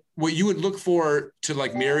you would look for to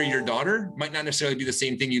marry your daughter might not necessarily be the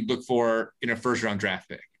same thing you'd look for in a first round draft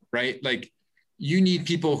pick, right? Like you need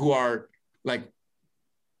people who are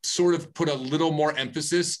sort of put a little more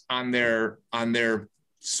emphasis on their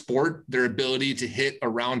sport, their ability to hit a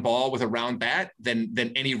round ball with a round bat than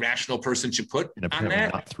any rational person should put on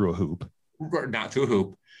that. Not through a hoop.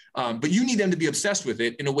 But you need them to be obsessed with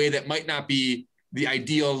it in a way that might not be the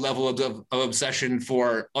ideal level of obsession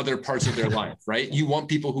for other parts of their life, right? You want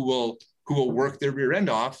people who will work their rear end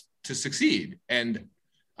off to succeed. And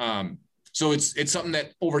so it's something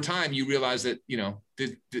that over time you realize that,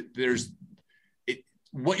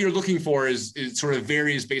 what you're looking for is sort of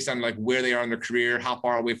varies based on where they are in their career, how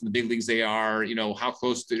far away from the big leagues they are, how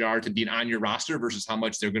close they are to being on your roster versus how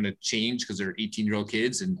much they're going to change because they're 18-year-old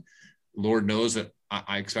kids. And Lord knows that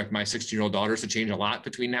I expect my 16-year-old daughters to change a lot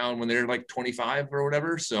between now and when they're 25 or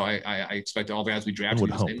whatever. So I expect all the guys we draft to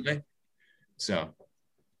be the same way. So,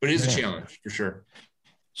 but it is a challenge for sure.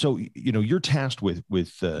 So, you're tasked with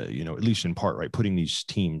at least in part, right, putting these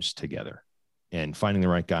teams together and finding the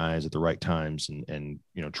right guys at the right times and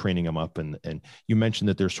training them up. And you mentioned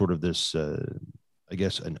that there's sort of this, I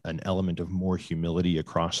guess, an element of more humility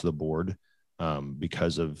across the board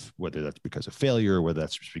because of whether that's because of failure, or whether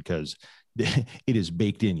that's just because it is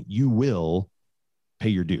baked in. You will pay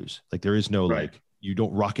your dues. There is no, you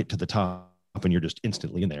don't rocket to the top and you're just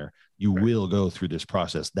instantly in there. You will go through this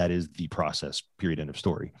process. That is the process, period, end of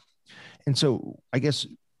story. And so I guess,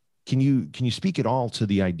 can you speak at all to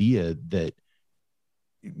the idea that,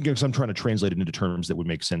 because I'm trying to translate it into terms that would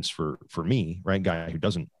make sense for me, right? Guy who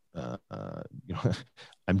doesn't,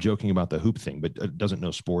 I'm joking about the hoop thing, but doesn't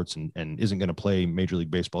know sports and isn't going to play Major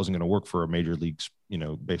League Baseball, isn't going to work for a major league,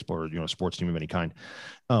 baseball or, sports team of any kind.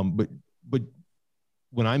 But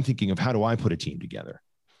when I'm thinking of how do I put a team together,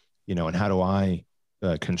 and how do I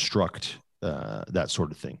construct that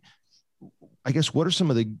sort of thing, I guess, what are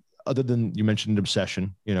some of the, other than you mentioned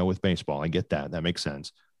obsession, with baseball, I get that makes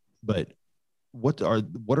sense. But what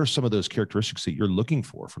are some of those characteristics that you're looking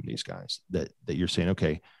for from these guys that you're saying,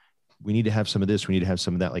 okay, we need to have some of this, we need to have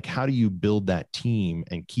some of that? How do you build that team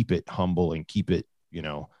and keep it humble and keep it,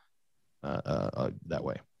 that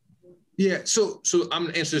way? Yeah. So I'm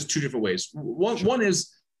going to answer this two different ways. One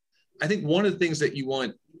is, I think one of the things that you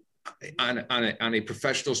want on a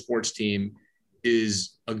professional sports team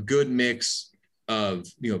is a good mix of,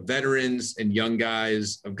 veterans and young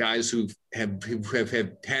guys, of guys who have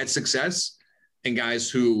had success and guys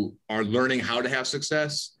who are learning how to have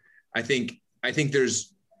success. I think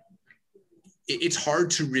it's hard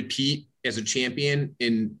to repeat as a champion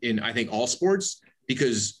in I think all sports,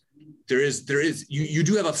 because you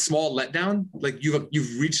do have a small letdown. Like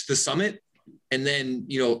you've reached the summit, and then,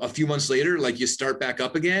 you know, a few months later, like you start back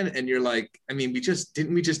up again, and you're like, I mean, we just did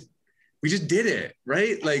it,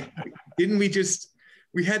 right? Like,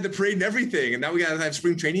 we had the parade and everything, and now we got to have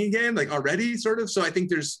spring training again, like already, sort of. So I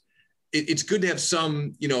think it's good to have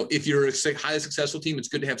some, you know, if you're a highly successful team, it's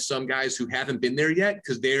good to have some guys who haven't been there yet,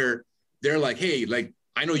 because they're like, hey, like,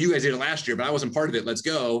 I know you guys did it last year, but I wasn't part of it. Let's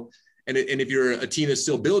go. And if you're a team that's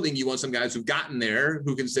still building, you want some guys who've gotten there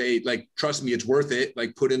who can say, like, trust me, it's worth it.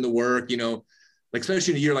 Like, put in the work, you know, like,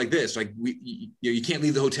 especially in a year like this, like you can't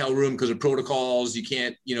leave the hotel room because of protocols. You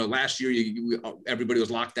can't, you know, last year everybody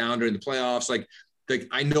was locked down during the playoffs. Like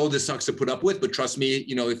I know this sucks to put up with, but trust me,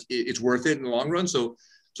 you know, it's worth it in the long run. So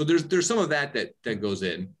there's some of that goes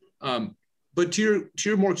in. But to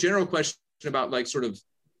your more general question about, like, sort of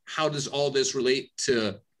how does all this relate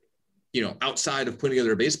to, you know, outside of putting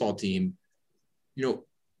together a baseball team, you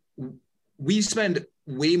know, we spend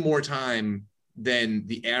way more time than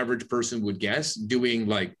the average person would guess doing,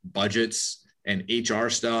 like, budgets and HR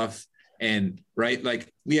stuff. And right,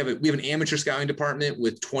 like we have an amateur scouting department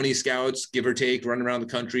with 20 scouts, give or take, running around the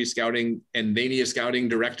country scouting, and they need a scouting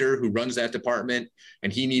director who runs that department,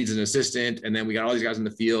 and he needs an assistant. And then we got all these guys in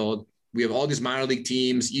the field. We have all these minor league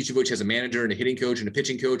teams, each of which has a manager and a hitting coach and a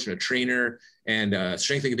pitching coach and a trainer and a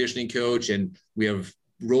strength and conditioning coach. And we have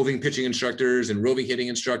roving pitching instructors and roving hitting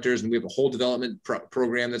instructors. And we have a whole development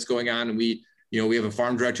program that's going on. And we have a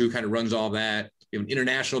farm director who kind of runs all that. We have an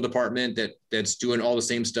international department that's doing all the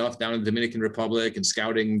same stuff down in the Dominican Republic and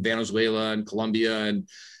scouting Venezuela and Colombia. And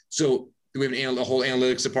so we have a whole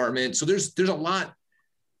analytics department. So there's a lot.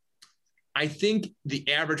 I think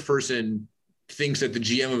the average person thinks that the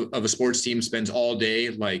GM of a sports team spends all day,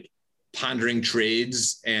 like, pondering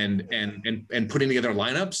trades and putting together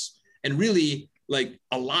lineups. And really, like,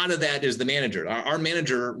 a lot of that is the manager. Our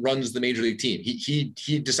manager runs the major league team.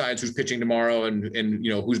 He decides who's pitching tomorrow and you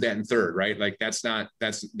know, who's batting third, right? Like,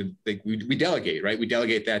 we delegate, right? We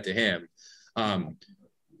delegate that to him.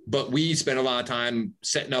 But we spend a lot of time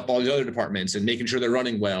setting up all these other departments and making sure they're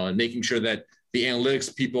running well, and making sure that the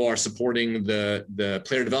analytics people are supporting the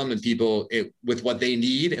player development people with what they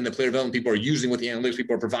need, and the player development people are using what the analytics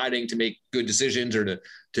people are providing to make good decisions or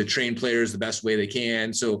to train players the best way they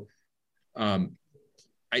can. So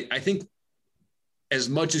I think as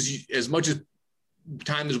much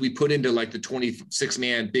time as we put into, like, the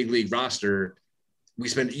 26-man big league roster, we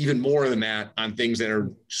spend even more than that on things that are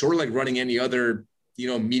sort of like running any other, you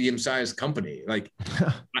know, medium-sized company. Like,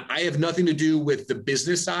 I have nothing to do with the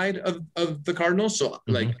business side of the Cardinals. So,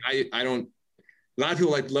 like, I don't, a lot of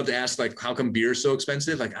people love to ask, like, how come beer is so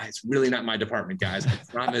expensive? Like, it's really not my department, guys. I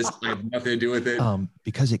promise I have nothing to do with it.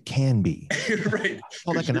 Because it can be. Right.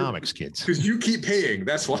 All economics, kids. Because you keep paying.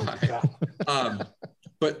 That's why.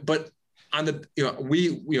 But on the, you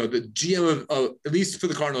know, the GM of, at least for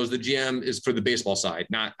the Cardinals, the GM is for the baseball side,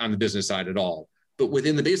 not on the business side at all. But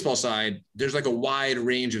within the baseball side, there's, like, a wide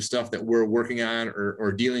range of stuff that we're working on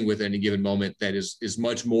or dealing with at any given moment that is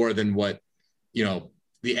much more than what, you know,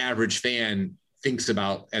 the average fan thinks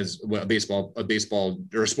about as what a baseball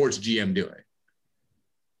or a sports GM doing.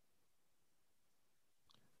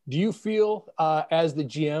 Do you feel as the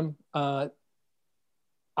GM, I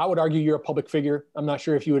would argue you're a public figure. I'm not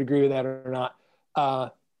sure if you would agree with that or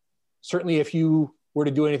not. Certainly if you were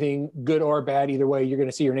to do anything good or bad, either way, you're going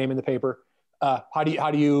to see your name in the paper. How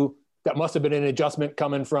do you, that must've been an adjustment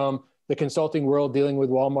coming from the consulting world, dealing with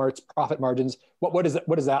Walmart's profit margins. What is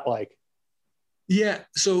that like? Yeah.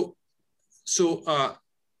 So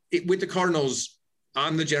with the Cardinals,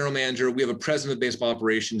 I'm the general manager. We have a president of baseball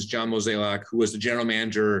operations, John Mozeliak, who was the general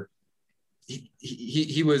manager.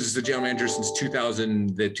 He was the general manager since the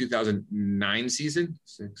 2009 season,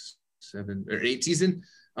 6, 7, or 8 season.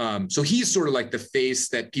 So he's sort of like the face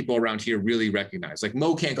that people around here really recognize. Like,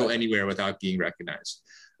 Mo can't go anywhere without being recognized.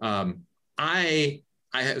 I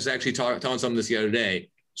was actually telling someone this the other day.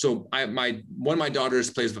 So two of my daughters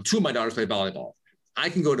play volleyball. I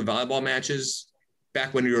can go to volleyball matches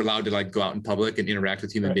back when we were allowed to, like, go out in public and interact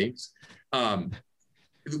with human beings.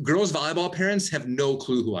 Girls volleyball parents have no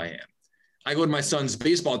clue who I am. I go to my son's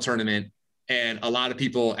baseball tournament, and a lot of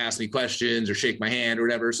people ask me questions or shake my hand or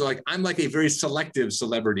whatever. So, like, I'm like a very selective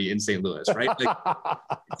celebrity in St. Louis, right? Like,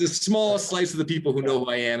 it's a small slice of the people who know who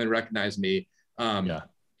I am and recognize me. And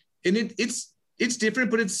it's different,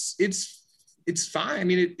 but it's fine. I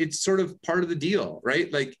mean, it's sort of part of the deal,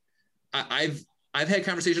 right? Like, I've had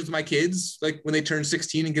conversations with my kids, like, when they turn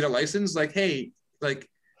 16 and get a license, like, hey, like,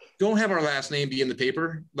 don't have our last name be in the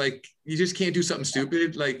paper. Like, you just can't do something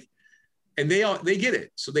stupid. Like, and they get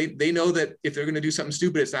it. So they know that if they're going to do something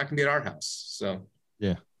stupid, it's not going to be at our house. So,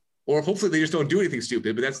 yeah. or hopefully they just don't do anything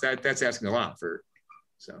stupid, but that's asking a lot for,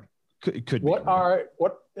 so. Could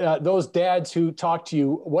what those dads who talk to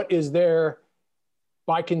you, what is their,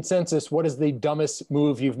 by consensus, what is the dumbest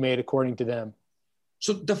move you've made according to them?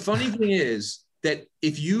 So the funny thing is that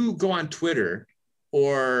if you go on Twitter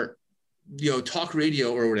or, talk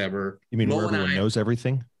radio or whatever. You mean where everyone knows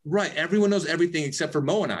everything? Right. Everyone knows everything except for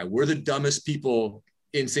Mo and I. We're the dumbest people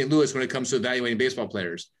in St. Louis when it comes to evaluating baseball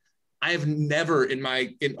players. I have never in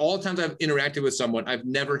all the times I've interacted with someone, I've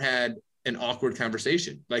never had an awkward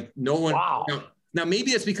conversation. Like no one. Wow. Now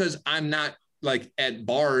maybe it's because I'm not like at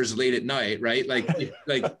bars late at night, right? Like,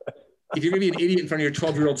 if you're gonna be an idiot in front of your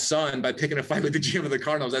 12-year-old son by picking a fight with the GM of the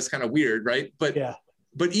Cardinals, that's kind of weird, right? But yeah.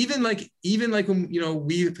 But even like when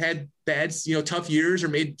we've had bad, tough years or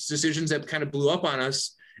made decisions that kind of blew up on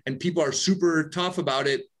us, and people are super tough about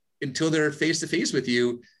it until they're face to face with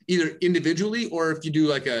you, either individually or if you do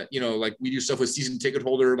like like we do stuff with season ticket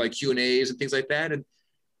holder, like Q&As and things like that. And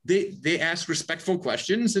they ask respectful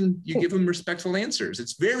questions and you give them respectful answers.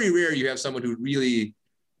 It's very rare you have someone who really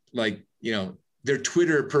their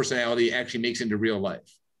Twitter personality actually makes into real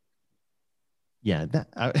life. Yeah.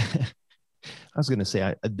 I was going to say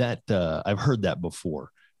I've heard that before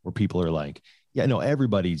where people are like, yeah, no,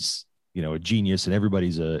 everybody's, a genius and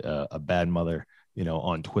everybody's a bad mother,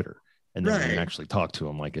 on Twitter. And then when you actually talk to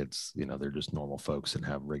them, like it's, they're just normal folks and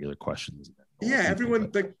have regular questions. Yeah.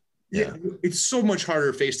 Everyone it's so much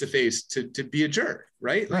harder face to face to be a jerk.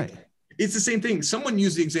 Right. Like, it's the same thing. Someone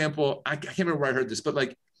used the example. I can't remember where I heard this, but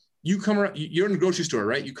like you come around, you're in a grocery store,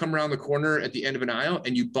 right? You come around the corner at the end of an aisle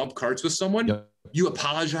and you bump carts with someone. Yep. You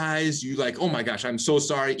apologize. You like, oh my gosh, I'm so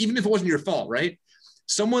sorry. Even if it wasn't your fault, right?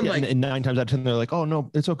 Someone and 9 times out of 10, they're like, oh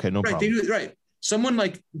no, it's okay. No problem. They do it right. Someone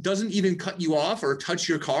like doesn't even cut you off or touch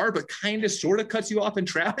your car, but kind of sort of cuts you off in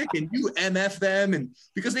traffic and you MF them. And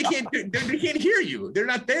because they can't hear you. They're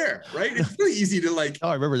not there. Right. It's really easy to like. Oh,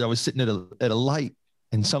 I remember I was sitting at a light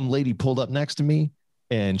and some lady pulled up next to me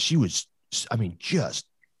and she was, just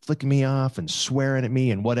flicking me off and swearing at me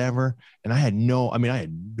and whatever. And I had no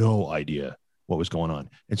idea what was going on.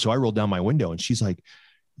 And so I rolled down my window and she's like,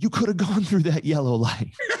 you could have gone through that yellow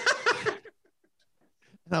light.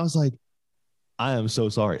 And I was like, I am so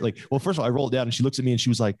sorry. Like, well, first of all, I rolled down and she looks at me and she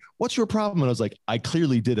was like, what's your problem? And I was like, I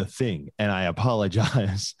clearly did a thing and I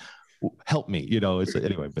apologize. Help me, it's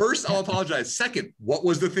anyway. But, first, I'll apologize. Second, what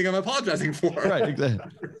was the thing I'm apologizing for? Right.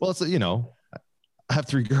 Exactly. Well, it's, I have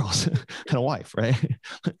 3 girls and a wife, right?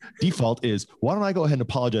 Default is, why don't I go ahead and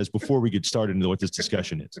apologize before we get started into what this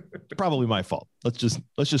discussion is? Probably my fault. Let's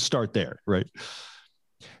just start there, right?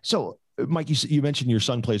 So, Mike, you mentioned your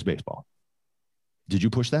son plays baseball. Did you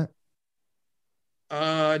push that?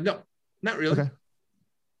 No, not really. Okay.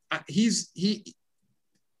 He's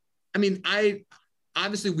come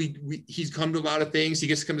to a lot of things. He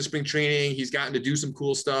gets to come to spring training. He's gotten to do some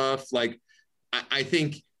cool stuff. Like, I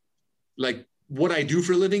think, like, what I do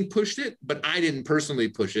for a living pushed it, but I didn't personally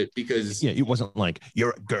push it because it wasn't like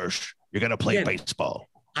you're a Gersh, you're gonna play baseball.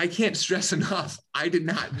 I can't stress enough. I did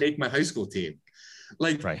not make my high school team.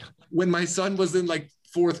 Like when my son was in like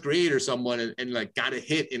 4th grade or someone and like got a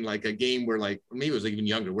hit in like a game where like maybe it was like even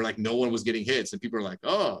younger, where like no one was getting hits and people are like,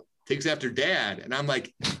 oh, takes after dad. And I'm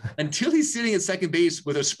like, until he's sitting at second base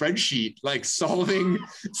with a spreadsheet, like solving,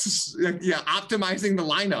 optimizing the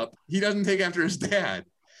lineup, he doesn't take after his dad.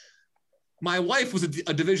 My wife was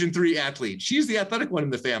a Division III athlete. She's the athletic one in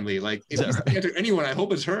the family. Like, if he's after anyone, I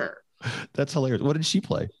hope it's her. That's hilarious. What did she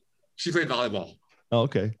play? She played volleyball. Oh,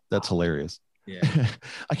 okay. That's hilarious. Yeah.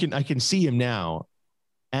 I can see him now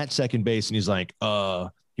at second base and he's like,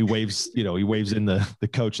 he waves in the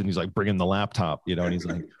coach and he's like, bring him the laptop, and he's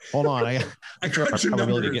like, hold on. I got your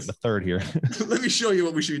probability to get in the third here. Let me show you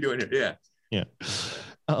what we should be doing here. Yeah. Yeah.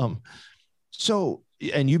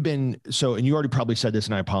 And you already probably said this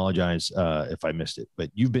and I apologize if I missed it, but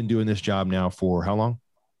you've been doing this job now for how long?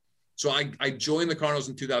 So I joined the Cardinals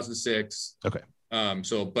in 2006. Okay.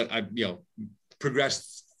 But I,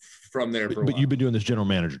 progressed from there. But you've been doing this general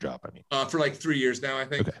manager job, for like 3 years now, I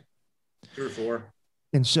think. Okay. 3 or 4.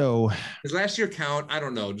 And so does last year count? I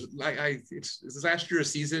don't know. Is last year a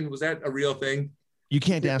season? Was that a real thing? You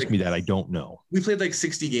can't ask me that. I don't know. We played like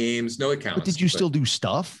 60 games. No, it counts. But did you still do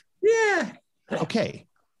stuff? Yeah. Okay.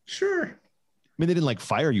 Sure. I mean, they didn't like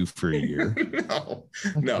fire you for a year.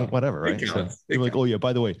 No. Whatever, right? So you're like, oh yeah,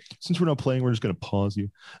 by the way, since we're not playing, we're just going to pause you.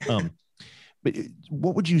 But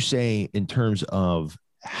what would you say in terms of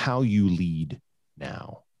how you lead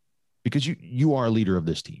now? Because you are a leader of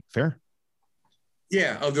this team, fair?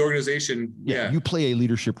 Yeah, of the organization. Yeah. You play a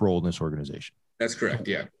leadership role in this organization. That's correct.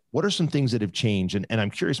 Yeah. What are some things that have changed? And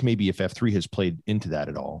I'm curious maybe if F3 has played into that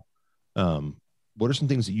at all. what are some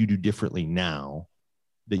things that you do differently now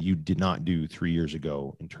that you did not do 3 years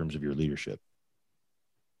ago in terms of your leadership?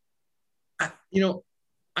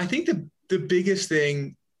 I think the biggest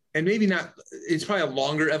thing, and maybe not, it's probably a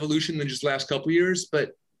longer evolution than just the last couple of years,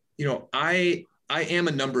 but I am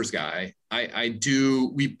a numbers guy.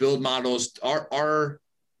 We build models. Our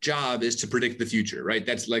job is to predict the future, right?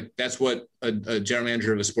 That's what a general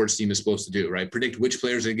manager of a sports team is supposed to do, right? Predict which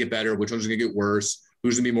players are going to get better, which ones are going to get worse,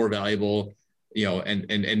 who's going to be more valuable,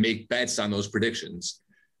 and make bets on those predictions.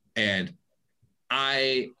 And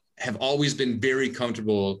I have always been very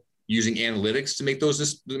comfortable using analytics to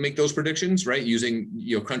make those predictions, right? Using,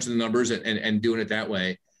 crunching the numbers and doing it that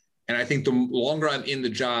way. And I think the longer I'm in the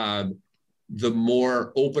job, the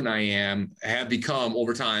more open I have become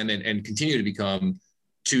over time and continue to become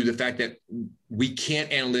to the fact that we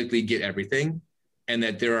can't analytically get everything, and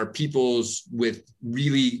that there are people with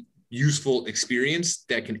really useful experience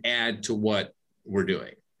that can add to what we're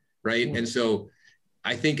doing. Right. Mm-hmm. And so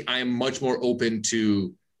I think I'm much more open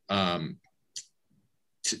to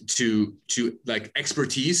like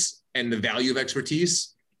expertise and the value of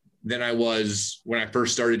expertise than I was when I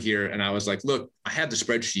first started here. And I was like, look, I have the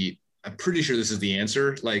spreadsheet. I'm pretty sure this is the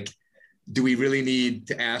answer. Like, do we really need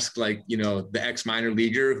to ask, like, the ex minor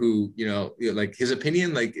leaguer who, like his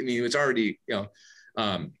opinion? Like, I mean, it's already,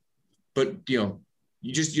 but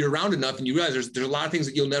you're around enough and you realize there's a lot of things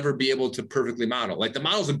that you'll never be able to perfectly model. Like, the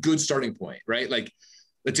model is a good starting point, right? Like,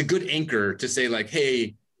 it's a good anchor to say, like,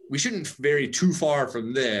 hey, we shouldn't vary too far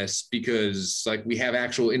from this because, like, we have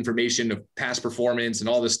actual information of past performance and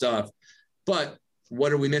all this stuff, but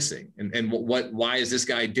what are we missing? And why is this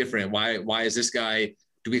guy different? Why is this guy,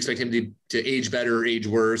 do we expect him to age better or age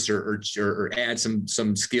worse or add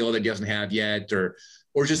some skill that he doesn't have yet, or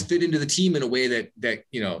just fit into the team in a way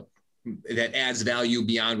that adds value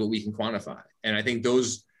beyond what we can quantify? And I think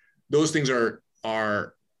those things are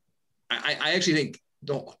I actually think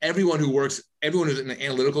everyone who's an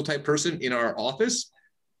analytical type person in our office,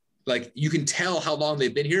 like, you can tell how long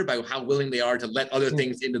they've been here by how willing they are to let other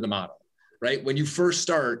things into the model, right? When you first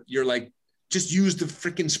start, you're like, just use the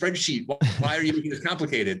freaking spreadsheet. Why are you making this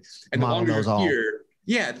complicated? And the longer you're here,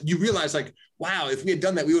 you realize, like, wow, if we had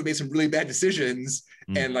done that, we would have made some really bad decisions.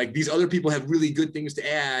 And, like, these other people have really good things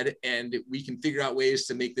to add, and we can figure out ways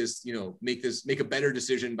to make this, make a better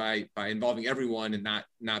decision by involving everyone and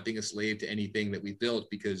not being a slave to anything that we built,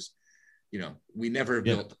 because, we never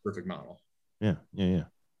built the perfect model. Yeah.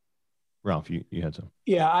 Ralph, you had some.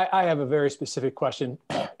 Yeah, I have a very specific question.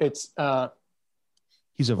 It's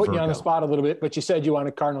he's a putting Virgo. you on the spot a little bit, but you said you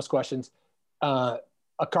wanted Cardinals questions. A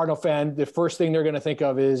Cardinal fan, the first thing they're going to think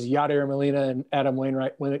of is Yadier Molina and Adam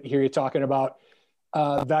Wainwright when they hear you talking about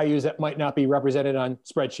values that might not be represented on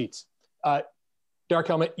spreadsheets. Dark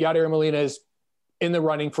helmet, Yadier Molina is in the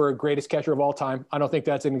running for greatest catcher of all time. I don't think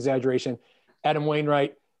that's an exaggeration. Adam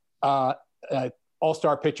Wainwright,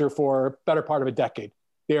 all-star pitcher for better part of a decade.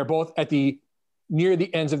 They are both near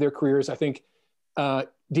the ends of their careers. I think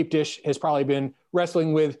Deep Dish has probably been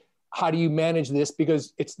wrestling with, how do you manage this?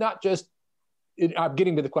 Because it's not just, I'm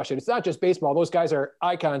getting to the question, it's not just baseball. Those guys are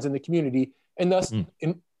icons in the community, and thus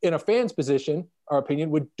in a fan's position, our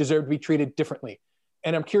opinion, would deserve to be treated differently.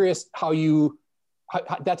 And I'm curious how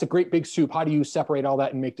that's a great big soup. How do you separate all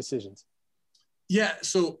that and make decisions? Yeah.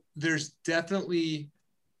 So there's definitely,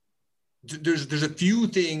 there's a few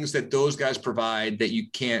things that those guys provide that you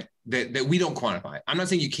can't, that we don't quantify. I'm not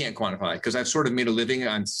saying you can't quantify, because I've sort of made a living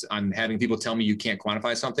on having people tell me you can't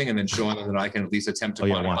quantify something and then showing them that I can at least attempt to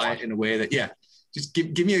quantify it in a way that, just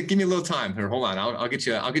give me a little time here. Hold on. I'll get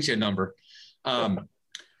you a number. But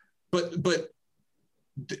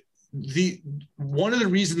the one of the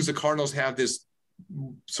reasons the Cardinals have this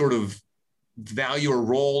sort of value or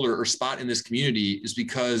role or spot in this community is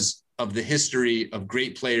because of the history of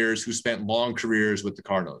great players who spent long careers with the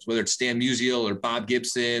Cardinals, whether it's Stan Musial or Bob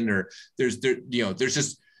Gibson, or there's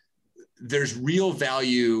real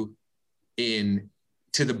value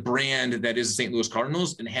to the brand that is the St. Louis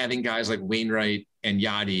Cardinals, and having guys like Wainwright and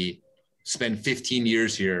Yadi spend 15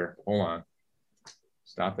 years here. Hold on.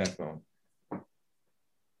 Stop that phone.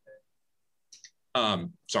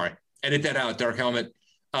 Sorry. Edit that out, Dark Helmet.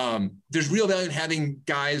 There's real value in having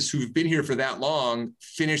guys who've been here for that long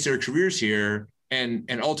finish their careers here and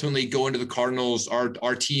ultimately go into the Cardinals,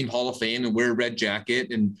 our team Hall of Fame, and wear a red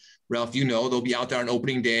jacket. And Ralph, they'll be out there on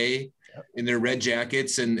opening day in their red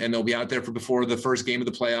jackets, and they'll be out there before the first game of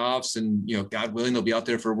the playoffs. And, God willing, they'll be out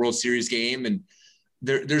there for a World Series game. And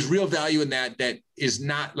there's real value in that is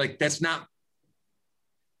not like, that's not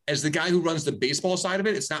as the guy who runs the baseball side of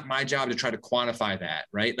it, it's not my job to try to quantify that,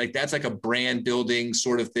 right? Like that's like a brand building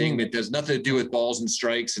sort of thing that does nothing to do with balls and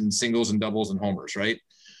strikes and singles and doubles and homers, right?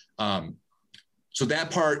 So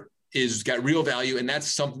that part is got real value, and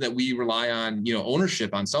that's something that we rely on,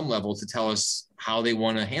 ownership on some level to tell us how they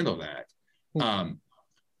want to handle that.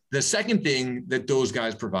 The second thing that those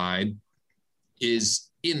guys provide is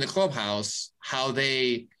in the clubhouse, how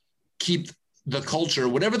they keep the culture,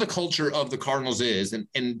 whatever the culture of the Cardinals is,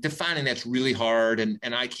 and defining that's really hard. And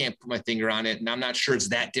I can't put my finger on it. And I'm not sure it's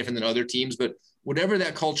that different than other teams, but whatever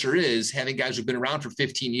that culture is, having guys who've been around for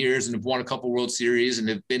 15 years and have won a couple World Series and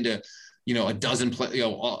have been to, a dozen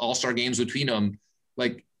all-star games between them,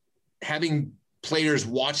 like having players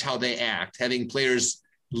watch how they act, having players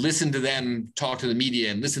listen to them talk to the media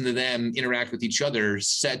and listen to them interact with each other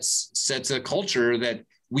sets a culture that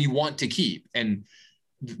we want to keep. And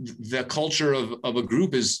the culture of a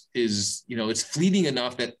group is, it's fleeting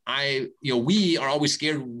enough that we are always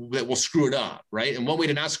scared that we'll screw it up. Right. And one way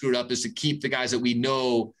to not screw it up is to keep the guys that we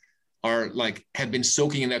know are like, have been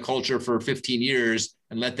soaking in that culture for 15 years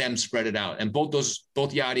and let them spread it out. And both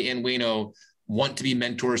Yadi and Waino want to be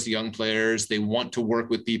mentors to young players. They want to work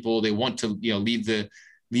with people. They want to, leave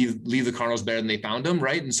the Cardinals better than they found them.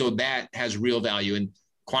 Right. And so that has real value, and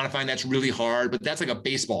quantifying that's really hard, but that's like a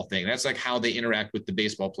baseball thing. That's like how they interact with the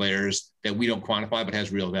baseball players that we don't quantify, but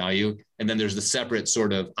has real value. And then there's the separate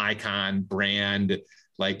sort of icon brand.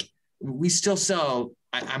 Like we still sell,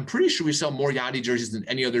 I'm pretty sure we sell more Yadi jerseys than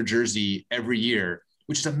any other jersey every year,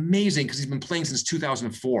 which is amazing because he's been playing since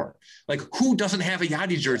 2004. Like who doesn't have a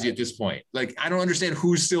Yadi jersey at this point? Like, I don't understand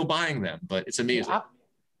who's still buying them, but it's amazing.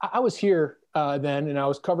 I was here then, and I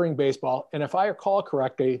was covering baseball. And if I recall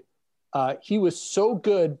correctly, he was so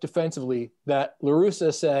good defensively that La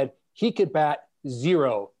Russa said he could bat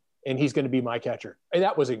 0 and he's going to be my catcher. And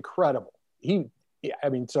that was incredible.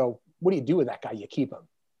 So what do you do with that guy? You keep him.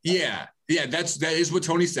 Yeah. That is what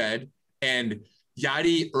Tony said. And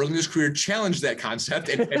Yadi early in his career challenged that concept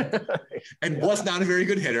and was not a very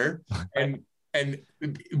good hitter. And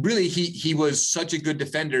really he was such a good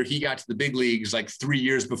defender. He got to the big leagues like 3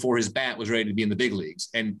 years before his bat was ready to be in the big leagues.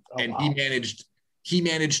 And he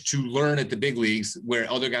managed to learn at the big leagues where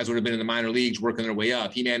other guys would have been in the minor leagues working their way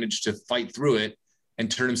up. He managed to fight through it and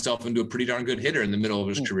turn himself into a pretty darn good hitter in the middle of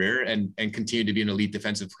his career and continue to be an elite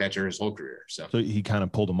defensive catcher his whole career. So he kind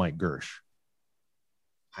of pulled a Mike Gersh.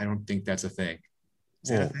 I don't think that's a thing.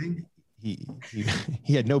 Is that a thing?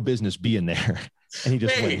 He had no business being there. And he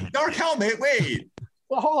just went. Dark helmet, wait.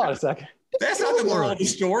 Well, hold on a second. That's not the moral of the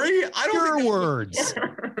story. I don't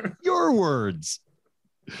Your words.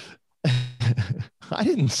 I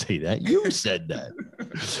didn't say that. You said that.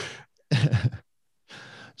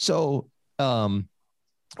 So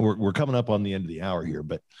we're coming up on the end of the hour here,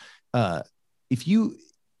 but if you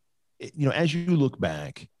as you look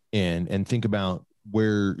back and think about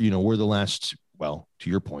where the last, well, to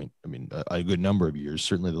your point, I mean, a good number of years,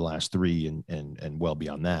 certainly the last 3 and well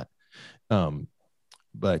beyond that.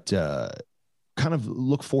 But kind of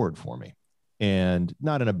look forward for me, and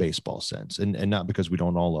not in a baseball sense, and not because we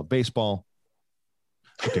don't all love baseball.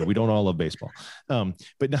 Okay, we don't all love baseball,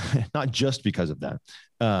 but not just because of that.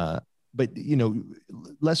 But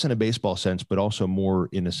less in a baseball sense, but also more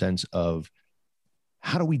in a sense of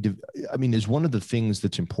how do we? Is one of the things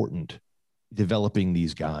that's important developing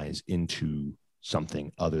these guys into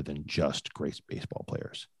something other than just great baseball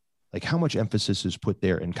players. Like how much emphasis is put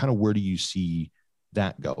there, and kind of where do you see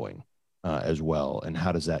that going as well, and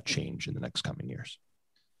how does that change in the next coming years?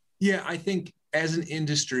 Yeah, I think as an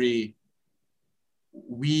industry,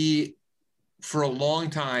 for a long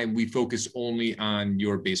time, we focus only on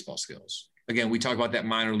your baseball skills. Again, we talk about that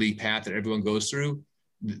minor league path that everyone goes through.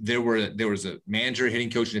 There was a manager, hitting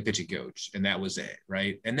coach, and a pitching coach, and that was it,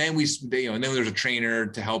 right? And then and then there was a trainer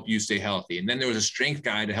to help you stay healthy, and then there was a strength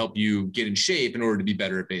guy to help you get in shape in order to be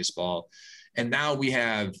better at baseball. And now we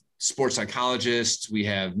have sports psychologists, we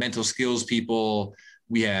have mental skills people,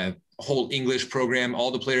 we have a whole English program.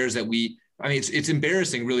 All the players that it's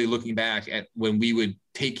embarrassing really looking back at when we would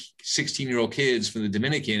take 16-year-old kids from the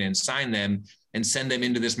Dominican and sign them and send them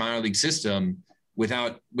into this minor league system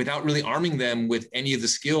without really arming them with any of the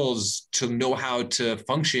skills to know how to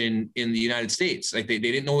function in the United States. Like they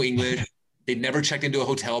didn't know English. They'd never checked into a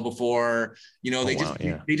hotel before.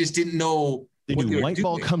 They just didn't know. They knew white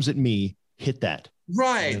ball comes at me, hit that.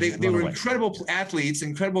 Right. They were incredible athletes,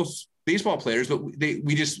 incredible baseball players, but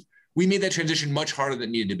we made that transition much harder than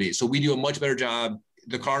it needed to be. So we do a much better job,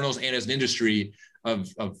 the Cardinals and as an industry, of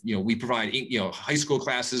we provide high school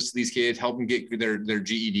classes to these kids, help them get their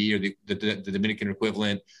GED or the Dominican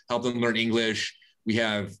equivalent, help them learn English. We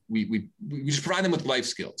just provide them with life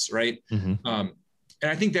skills. Right. Mm-hmm. And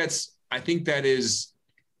I think that is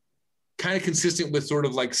kind of consistent with sort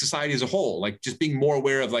of like society as a whole, like just being more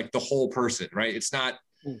aware of like the whole person. Right. It's not,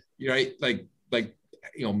 right. Like,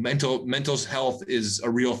 mental health is a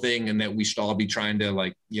real thing, and that we should all be trying to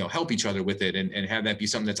like, help each other with it and have that be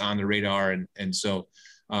something that's on the radar. And so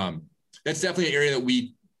that's definitely an area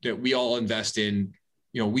that we all invest in.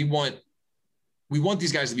 We want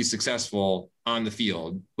these guys to be successful on the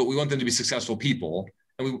field, but we want them to be successful people.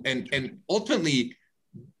 And ultimately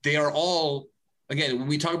they are all, again, when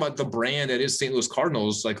we talk about the brand that is St. Louis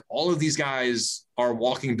Cardinals, like all of these guys are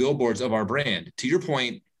walking billboards of our brand. To your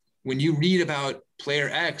point, when you read about player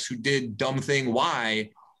X who did dumb thing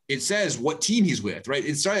Y, it says what team he's with, right?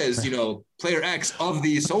 It says, player X of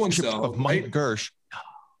the so-and-so of Mike right? Girsch.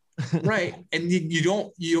 Right. And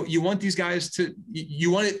you want these guys to,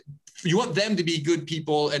 you want them to be good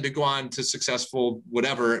people and to go on to successful,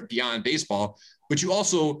 whatever, beyond baseball, but you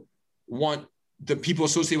also want the people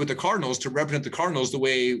associated with the Cardinals to represent the Cardinals the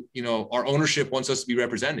way, our ownership wants us to be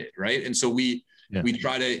represented. Right. And so we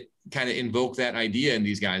try to kind of invoke that idea in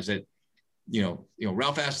these guys that,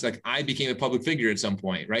 Ralph asks, like, I became a public figure at some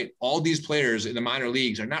point, right? All these players in the minor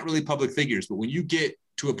leagues are not really public figures, but when you get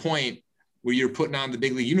to a point where you're putting on the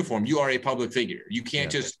big league uniform, you are a public figure. You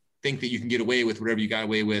can't just think that you can get away with whatever you got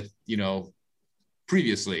away with,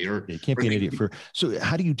 previously, or you can't be an idiot so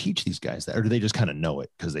how do you teach these guys that, or do they just kind of know it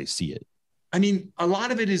because they see it? I mean, a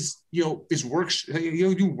lot of it is, is work,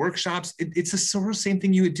 do workshops. It's the sort of same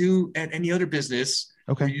thing you would do at any other business.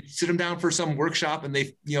 Okay. You sit them down for some workshop and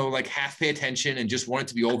they, like half pay attention and just want it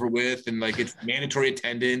to be over with. And like, it's mandatory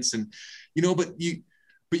attendance and, but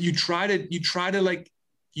you try to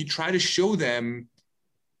show them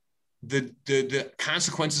the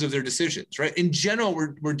consequences of their decisions, right? In general,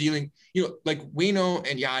 we're dealing, like Waino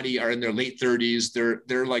and Yadi are in their late 30s.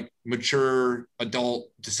 They're like mature adult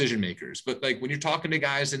decision makers. But like when you're talking to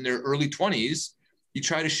guys in their early 20s, you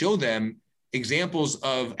try to show them examples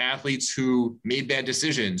of athletes who made bad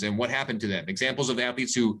decisions and what happened to them. Examples of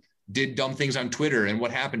athletes who did dumb things on Twitter and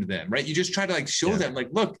what happened to them, right? You just try to like show them like,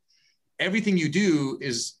 look, everything you do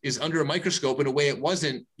is under a microscope in a way it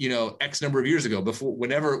wasn't, X number of years ago before,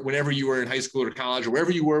 whenever you were in high school or college or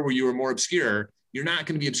wherever you were, where you were more obscure, you're not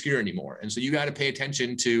going to be obscure anymore. And so you got to pay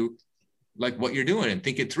attention to like what you're doing and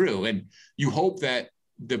think it through. And you hope that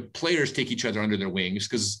the players take each other under their wings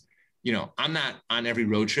because, I'm not on every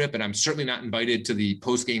road trip and I'm certainly not invited to the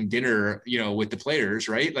post-game dinner, with the players,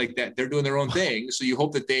 right? Like that they're doing their own thing. So you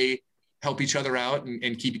hope that they help each other out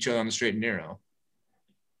and keep each other on the straight and narrow.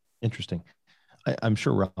 Interesting. I'm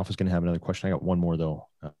sure Ralph is going to have another question. I got one more though.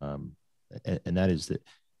 And that is that,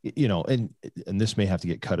 and this may have to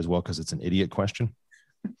get cut as well, because it's an idiot question,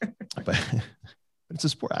 but it's a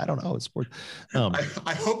sport. I don't know. It's sport.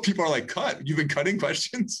 I hope people are like, cut. You've been cutting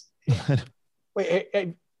questions. Wait,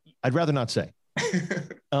 hey. I'd rather not say.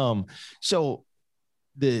 So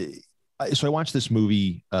I watched this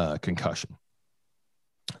movie, Concussion,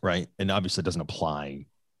 right? And obviously it doesn't apply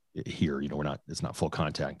here, it's not full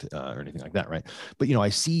contact or anything like that. Right. But, I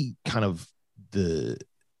see kind of the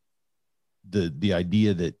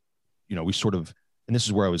idea that, we sort of, and this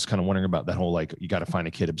is where I was kind of wondering about that whole, like, you got to find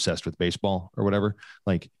a kid obsessed with baseball or whatever.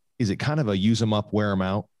 Like, is it kind of a use them up, wear them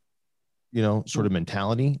out, sort of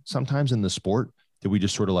mentality sometimes in the sport, that we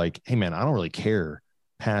just sort of like, hey man, I don't really care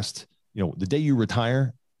past, the day you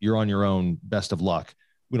retire, you're on your own, best of luck.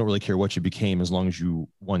 We don't really care what you became as long as you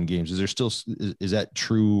won games. Is is that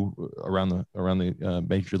true around the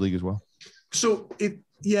major league as well? So it's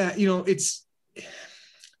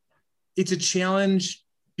a challenge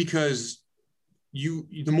because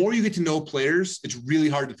the more you get to know players, it's really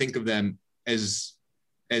hard to think of them as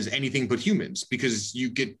anything but humans, because you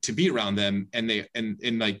get to be around them and they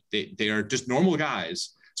are just normal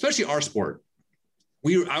guys, especially our sport.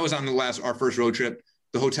 I was on our first road trip.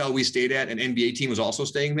 The hotel we stayed at, an NBA team was also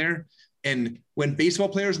staying there. And when baseball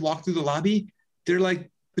players walk through the lobby, they're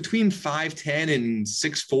like between 5'10" and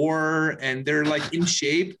 6'4", and they're like in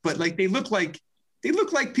shape, but like they look like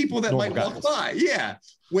people that might walk by. Yeah.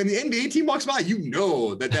 When the NBA team walks by,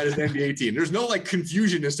 that is an NBA team. There's no like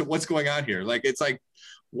confusion as to what's going on here. Like it's like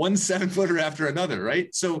one 7-footer after another,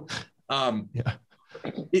 right? So, our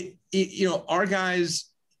guys.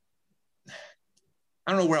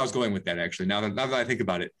 I don't know where I was going with that, actually. Now that I think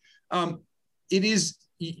about it, it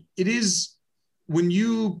is when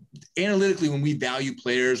you analytically, when we value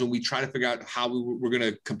players, when we try to figure out how we're going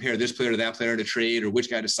to compare this player to that player in a trade or which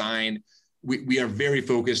guy to sign, we are very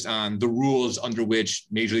focused on the rules under which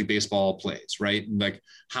Major League Baseball plays, right? Like,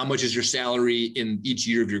 how much is your salary in each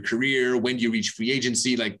year of your career? When do you reach free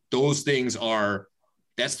agency? Like, those things are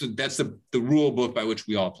That's the rule book by which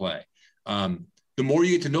we all play. The more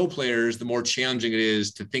you get to know players, the more challenging it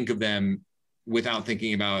is to think of them without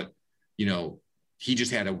thinking about, you know, he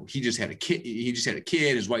just had a kid. He just had a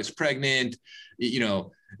kid. His wife's pregnant. You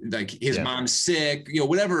know, like his mom's sick. You know,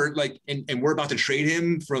 whatever. Like, and we're about to trade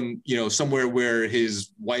him from, you know, somewhere where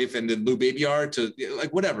his wife and the new baby are to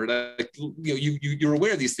like whatever. Like, you know, you're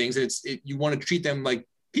aware of these things, and you want to treat them like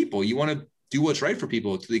people. You want to do what's right for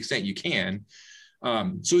people to the extent you can.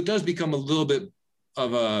 So it does become a little bit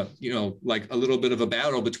of a, you know, like a little bit of a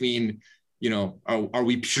battle between, you know, are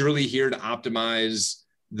we purely here to optimize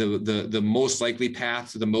the most likely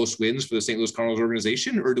path to the most wins for the St. Louis Cardinals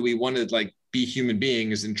organization, or do we want to like be human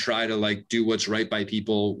beings and try to like do what's right by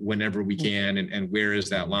people whenever we can, and where is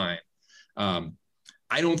that line?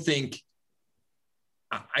 I don't think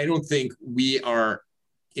we are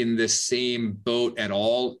in the same boat at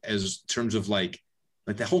all as terms of like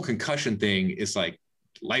the whole concussion thing is like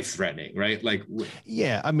life threatening, right? Like,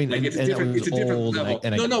 yeah, I mean, like it's a different level.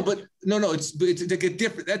 No, it's like a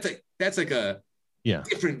different, that's like a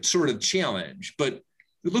different sort of challenge. But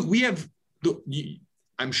look,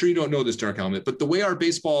 I'm sure you don't know this, Dark Helmet, but the way our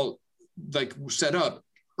baseball like set up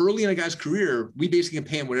early in a guy's career, we basically can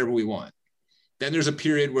pay him whatever we want. Then there's a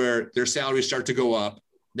period where their salaries start to go up.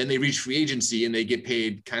 Then they reach free agency and they get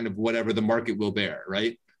paid kind of whatever the market will bear,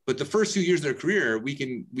 right? But the first few years of their career, we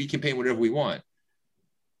can pay them whatever we want.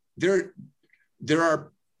 There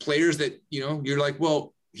are players that, you know, you're like,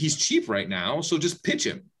 well, he's cheap right now, so just pitch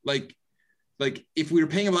him. Like if we were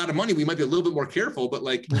paying him a lot of money, we might be a little bit more careful, but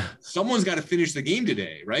like someone's got to finish the game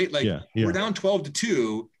today, right? Like we're down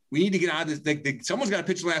 12-2. We need to get out of this. Someone's got to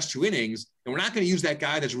pitch the last 2 innings, and we're not going to use that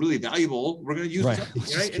guy that's really valuable. We're going to use something,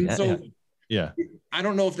 right? And so I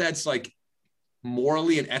don't know if that's like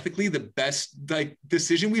morally and ethically the best like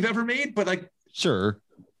decision we've ever made, but like sure,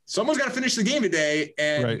 someone's got to finish the game today,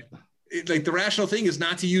 and like the rational thing is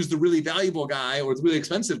not to use the really valuable guy or the really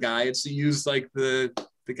expensive guy. It's to use like the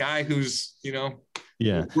guy who's, you know,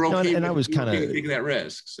 we're okay and I was kind of taking that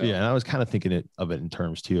risk. So. Yeah, and I was kind of thinking of it in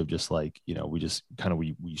terms too of just like, you know, we just kind of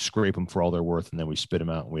we scrape them for all they're worth and then we spit them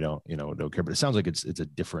out and we don't care. But it sounds like it's a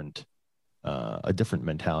different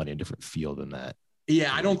mentality, a different feel than that.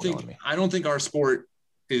 Yeah, I don't think our sport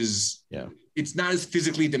is. Yeah, it's not as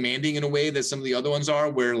physically demanding in a way that some of the other ones are,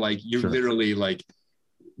 where like you're literally like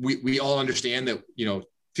we all understand that, you know,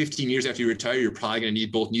 15 years after you retire, you're probably going to need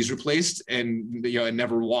both knees replaced and, you know, and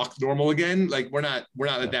never walk normal again. Like we're not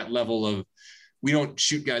at that level of, we don't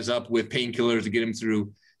shoot guys up with painkillers to get them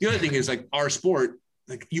through. The other thing is like our sport,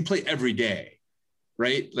 like you play every day,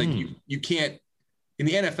 right? Like you can't, in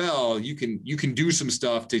the NFL, you can do some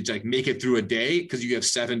stuff to like make it through a day because you have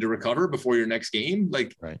 7 to recover before your next game.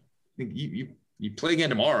 Like you play again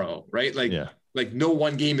tomorrow, right? Like, like no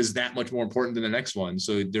one game is that much more important than the next one.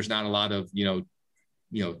 So there's not a lot of,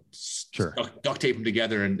 duct tape them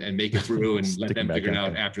together and make it through and let them figure it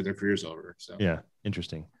out after their career's over. So yeah,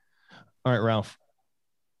 interesting. All right, Ralph,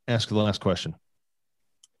 ask the last question.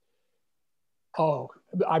 Oh,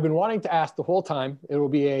 I've been wanting to ask the whole time. It will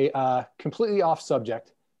be a completely off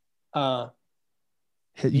subject.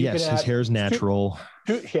 Yes, his hair is natural.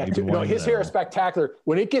 His hair is spectacular.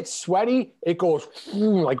 When it gets sweaty, it goes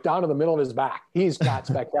like down to the middle of his back. He's got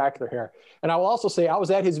spectacular hair. And I will also say I was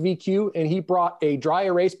at his VQ and he brought a dry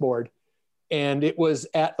erase board, and it was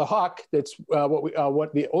at the Huck. That's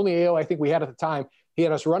what the only AO I think we had at the time. He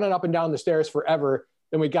had us running up and down the stairs forever.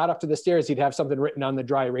 Then we got up to the stairs. He'd have something written on the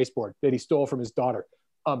dry erase board that he stole from his daughter.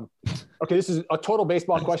 Okay, this is a total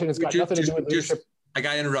baseball question. It's got nothing to do with leadership. I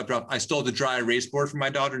got to interrupt, Rob. I stole the dry erase board from my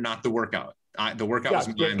daughter, not the workout. The workout was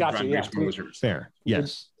mine. Gotcha, fair.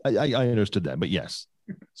 Yes. I understood that, but yes.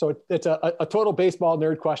 So it's a total baseball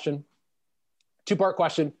nerd question. 2-part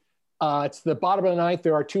question. It's the bottom of the ninth.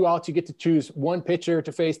 There are 2 outs. You get to choose one pitcher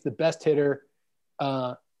to face the best hitter,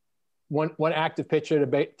 one active pitcher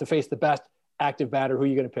to face the best active batter. Who are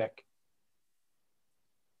you going to pick?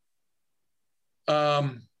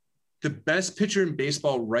 The best pitcher in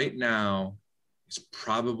baseball right now is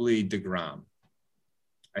probably DeGrom.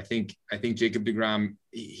 I think Jacob DeGrom,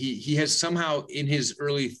 he has somehow in his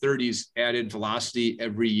early 30s added velocity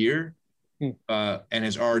every year and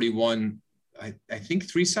has already won, I think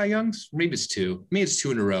 3 Cy Youngs, maybe it's 2. Maybe it's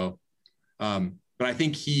 2 in a row. But I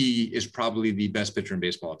think he is probably the best pitcher in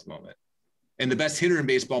baseball at the moment. And the best hitter in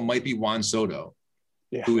baseball might be Juan Soto,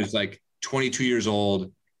 who is like 22 years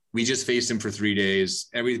old. We just faced him for 3 days.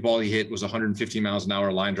 Every ball he hit was 150 miles an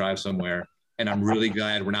hour line drive somewhere. And I'm really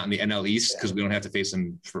glad we're not in the NL East because we don't have to face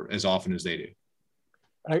him for as often as they do.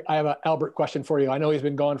 I have an Albert question for you. I know he's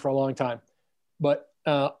been gone for a long time, but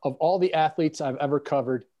of all the athletes I've ever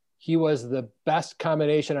covered, he was the best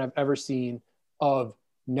combination I've ever seen of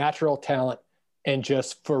natural talent and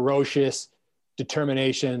just ferocious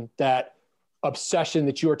determination, that obsession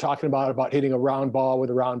that you were talking about hitting a round ball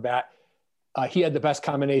with a round bat. He had the best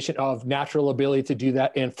combination of natural ability to do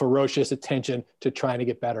that and ferocious attention to trying to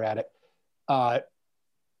get better at it. I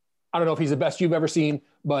don't know if he's the best you've ever seen,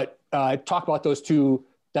 but talk about those two,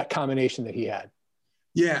 that combination that he had.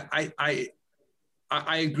 Yeah, I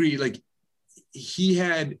agree. Like he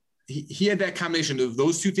had that combination of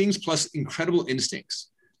those two things plus incredible instincts.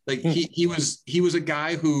 Like he was a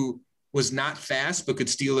guy who was not fast but could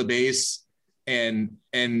steal a base, and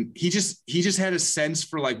he just had a sense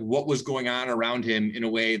for like what was going on around him in a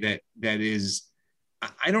way that is,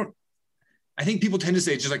 I think people tend to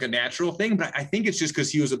say it's just like a natural thing, but I think it's just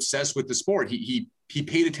because he was obsessed with the sport. He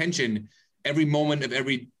paid attention every moment of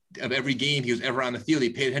every game he was ever on the field. He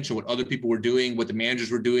paid attention to what other people were doing, what the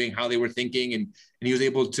managers were doing, how they were thinking, and he was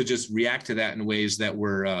able to just react to that in ways that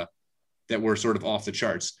were sort of off the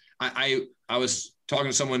charts. I was talking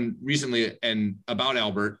to someone recently about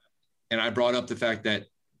Albert, and I brought up the fact that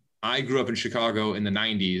I grew up in Chicago in the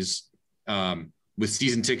 90s with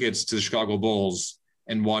season tickets to the Chicago Bulls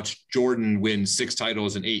and watched Jordan win 6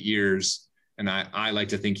 titles in 8 years. And I like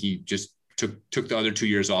to think he just took the other 2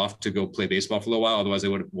 years off to go play baseball for a little while. Otherwise they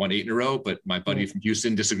would have won 8 in a row, but my buddy from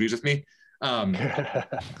Houston disagrees with me.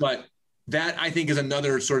 But that I think is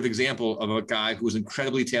another sort of example of a guy who was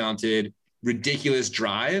incredibly talented, ridiculous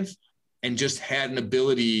drive, and just had an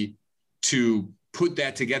ability to put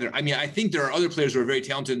that together. I mean, I think there are other players who are very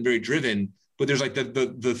talented and very driven, but there's like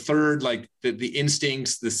the third, like the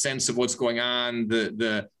instincts, the sense of what's going on,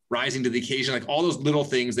 the rising to the occasion, like all those little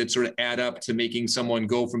things that sort of add up to making someone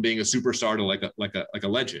go from being a superstar to like a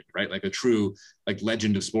legend, right? Like a true like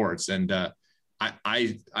legend of sports. And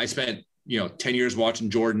I spent 10 years watching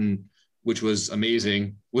Jordan, which was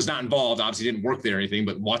amazing. Was not involved, obviously didn't work there or anything,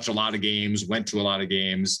 but watched a lot of games, went to a lot of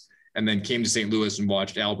games, and then came to St. Louis and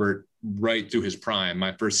watched Albert right through his prime.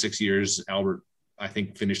 My first 6 years, Albert, I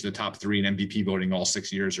think, finished in the top 3 in MVP voting all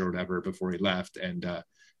 6 years or whatever before he left. And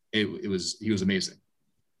he was amazing.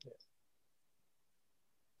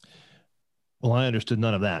 Well, I understood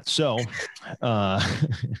none of that. So I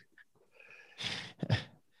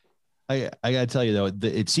got to tell you, though,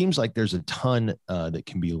 it seems like there's a ton that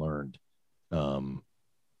can be learned. And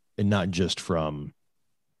not just from,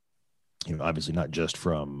 obviously not just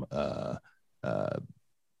from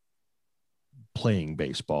playing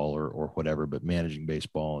baseball or whatever, but managing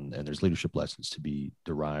baseball. And there's leadership lessons to be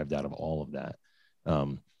derived out of all of that.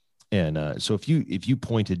 So if you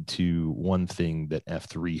pointed to one thing that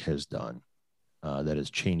F3 has done that has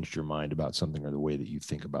changed your mind about something or the way that you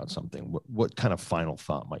think about something, what kind of final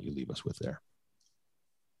thought might you leave us with there?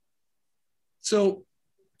 So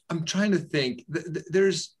I'm trying to think.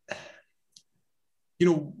 There's,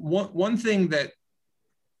 one thing that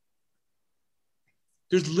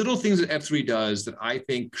there's little things that F3 does that I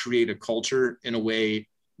think create a culture in a way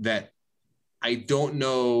that I don't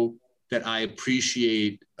know that I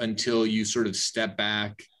appreciate until you sort of step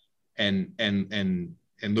back and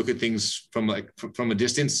look at things from a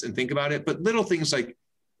distance and think about it. But little things like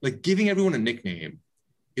giving everyone a nickname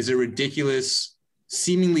is a ridiculous,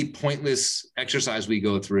 seemingly pointless exercise we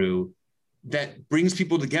go through that brings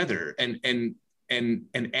people together and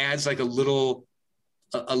adds like a little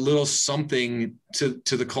something to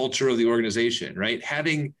the culture of the organization, right?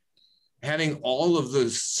 Having all of the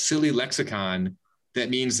silly lexicon that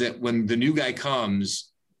means that when the new guy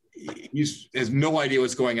comes, he has no idea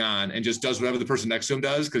what's going on and just does whatever the person next to him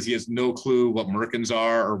does because he has no clue what Merkins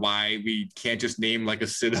are or why we can't just name like a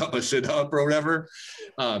sit up or whatever.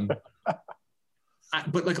 But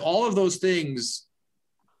like all of those things,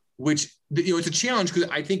 which, it's a challenge because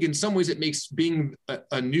I think in some ways it makes being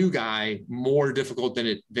a new guy more difficult than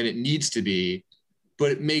it needs to be,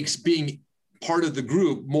 but it makes being part of the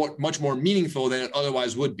group much more meaningful than it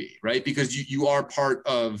otherwise would be, right? Because you are part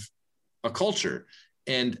of a culture.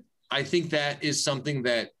 And I think that is something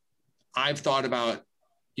that I've thought about.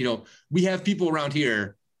 We have people around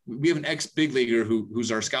here. We have an ex-big leaguer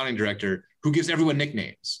who's our scouting director who gives everyone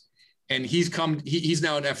nicknames. And he's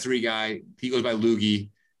now an F3 guy. He goes by Loogie.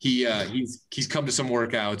 He's come to some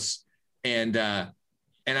workouts, and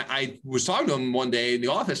I was talking to him one day in the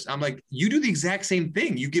office. I'm like, you do the exact same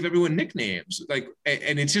thing. You give everyone nicknames,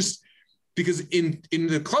 and it's just because in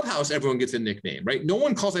the clubhouse everyone gets a nickname, right? No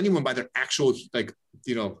one calls anyone by their actual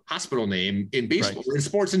hospital name in baseball or in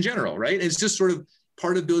sports in general, right? And it's just sort of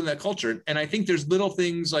part of building that culture. And I think there's little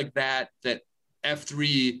things like that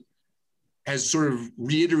F3 has sort of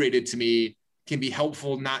reiterated to me can be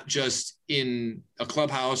helpful, not just in a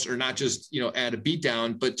clubhouse or not just, at a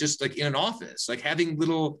beatdown, but just like in an office, like having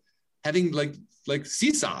like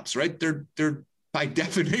CSOPs, right? They're by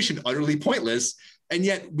definition utterly pointless. And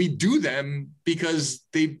yet we do them because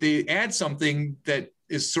they add something that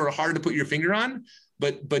is sort of hard to put your finger on,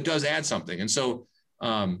 but does add something. And so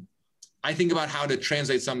I think about how to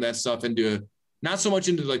translate some of that stuff into, not so much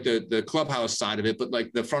into like the clubhouse side of it, but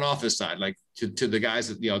like the front office side, like to the guys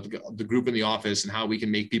that, the group in the office, and how we can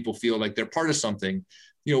make people feel like they're part of something.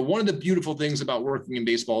 One of the beautiful things about working in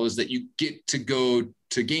baseball is that you get to go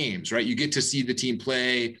to games, right? You get to see the team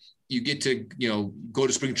play. You get to, go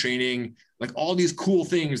to spring training, like all these cool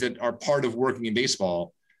things that are part of working in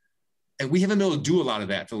baseball. And we haven't been able to do a lot of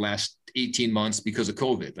that for the last 18 months because of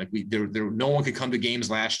COVID. Like no one could come to games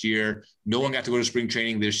last year. No one got to go to spring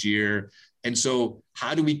training this year. And so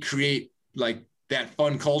how do we create like that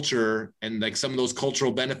fun culture and like some of those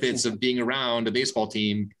cultural benefits of being around a baseball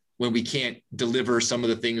team when we can't deliver some of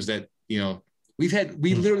the things that,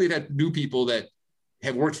 we literally had new people that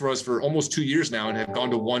have worked for us for almost 2 years now and have gone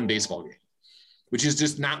to one baseball game, which is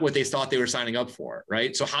just not what they thought they were signing up for.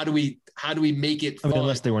 Right. So how do we make it fun?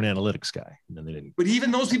 Unless they were an analytics guy, and then they didn't. But even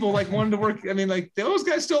those people like wanted to work. I mean, like those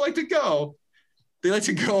guys still like to go. They like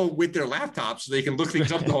to go with their laptops so they can look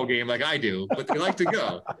things up the whole game like I do, but they like to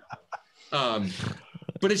go.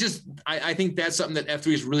 But it's just, I think that's something that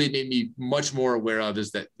F3 has really made me much more aware of,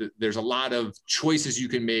 is that there's a lot of choices you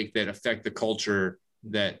can make that affect the culture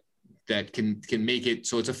that can make it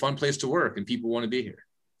so it's a fun place to work and people want to be here.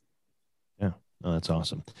 Yeah, no, that's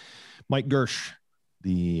awesome. Mike Girsch,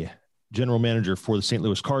 the general manager for the St.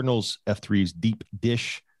 Louis Cardinals, F3's deep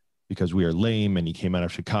dish, because we are lame, and he came out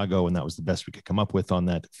of Chicago, and that was the best we could come up with on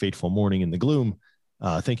that fateful morning in the gloom.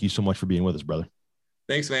 Thank you so much for being with us, brother.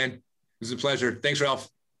 Thanks, man. It was a pleasure. Thanks, Ralph.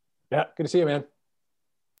 Yeah, good to see you, man.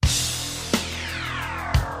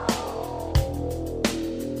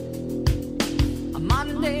 A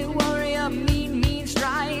Monday warrior, mean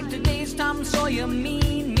stride. Today's Tom Sawyer,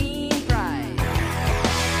 mean pride.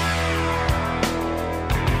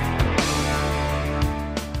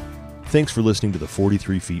 Thanks for listening to the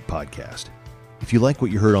 43 Feet podcast. If you like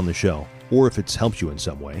what you heard on the show, or if it's helped you in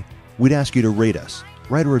some way, we'd ask you to rate us,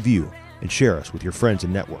 write a review, and share us with your friends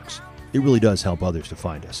and networks. It really does help others to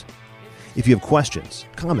find us. If you have questions,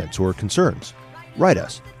 comments, or concerns, write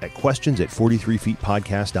us at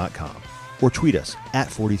questions@43feetpodcast.com or tweet us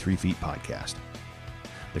 @43feetpodcast.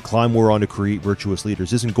 The climb we're on to create virtuous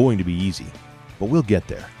leaders isn't going to be easy, but we'll get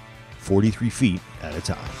there, 43 feet at a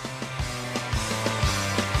time.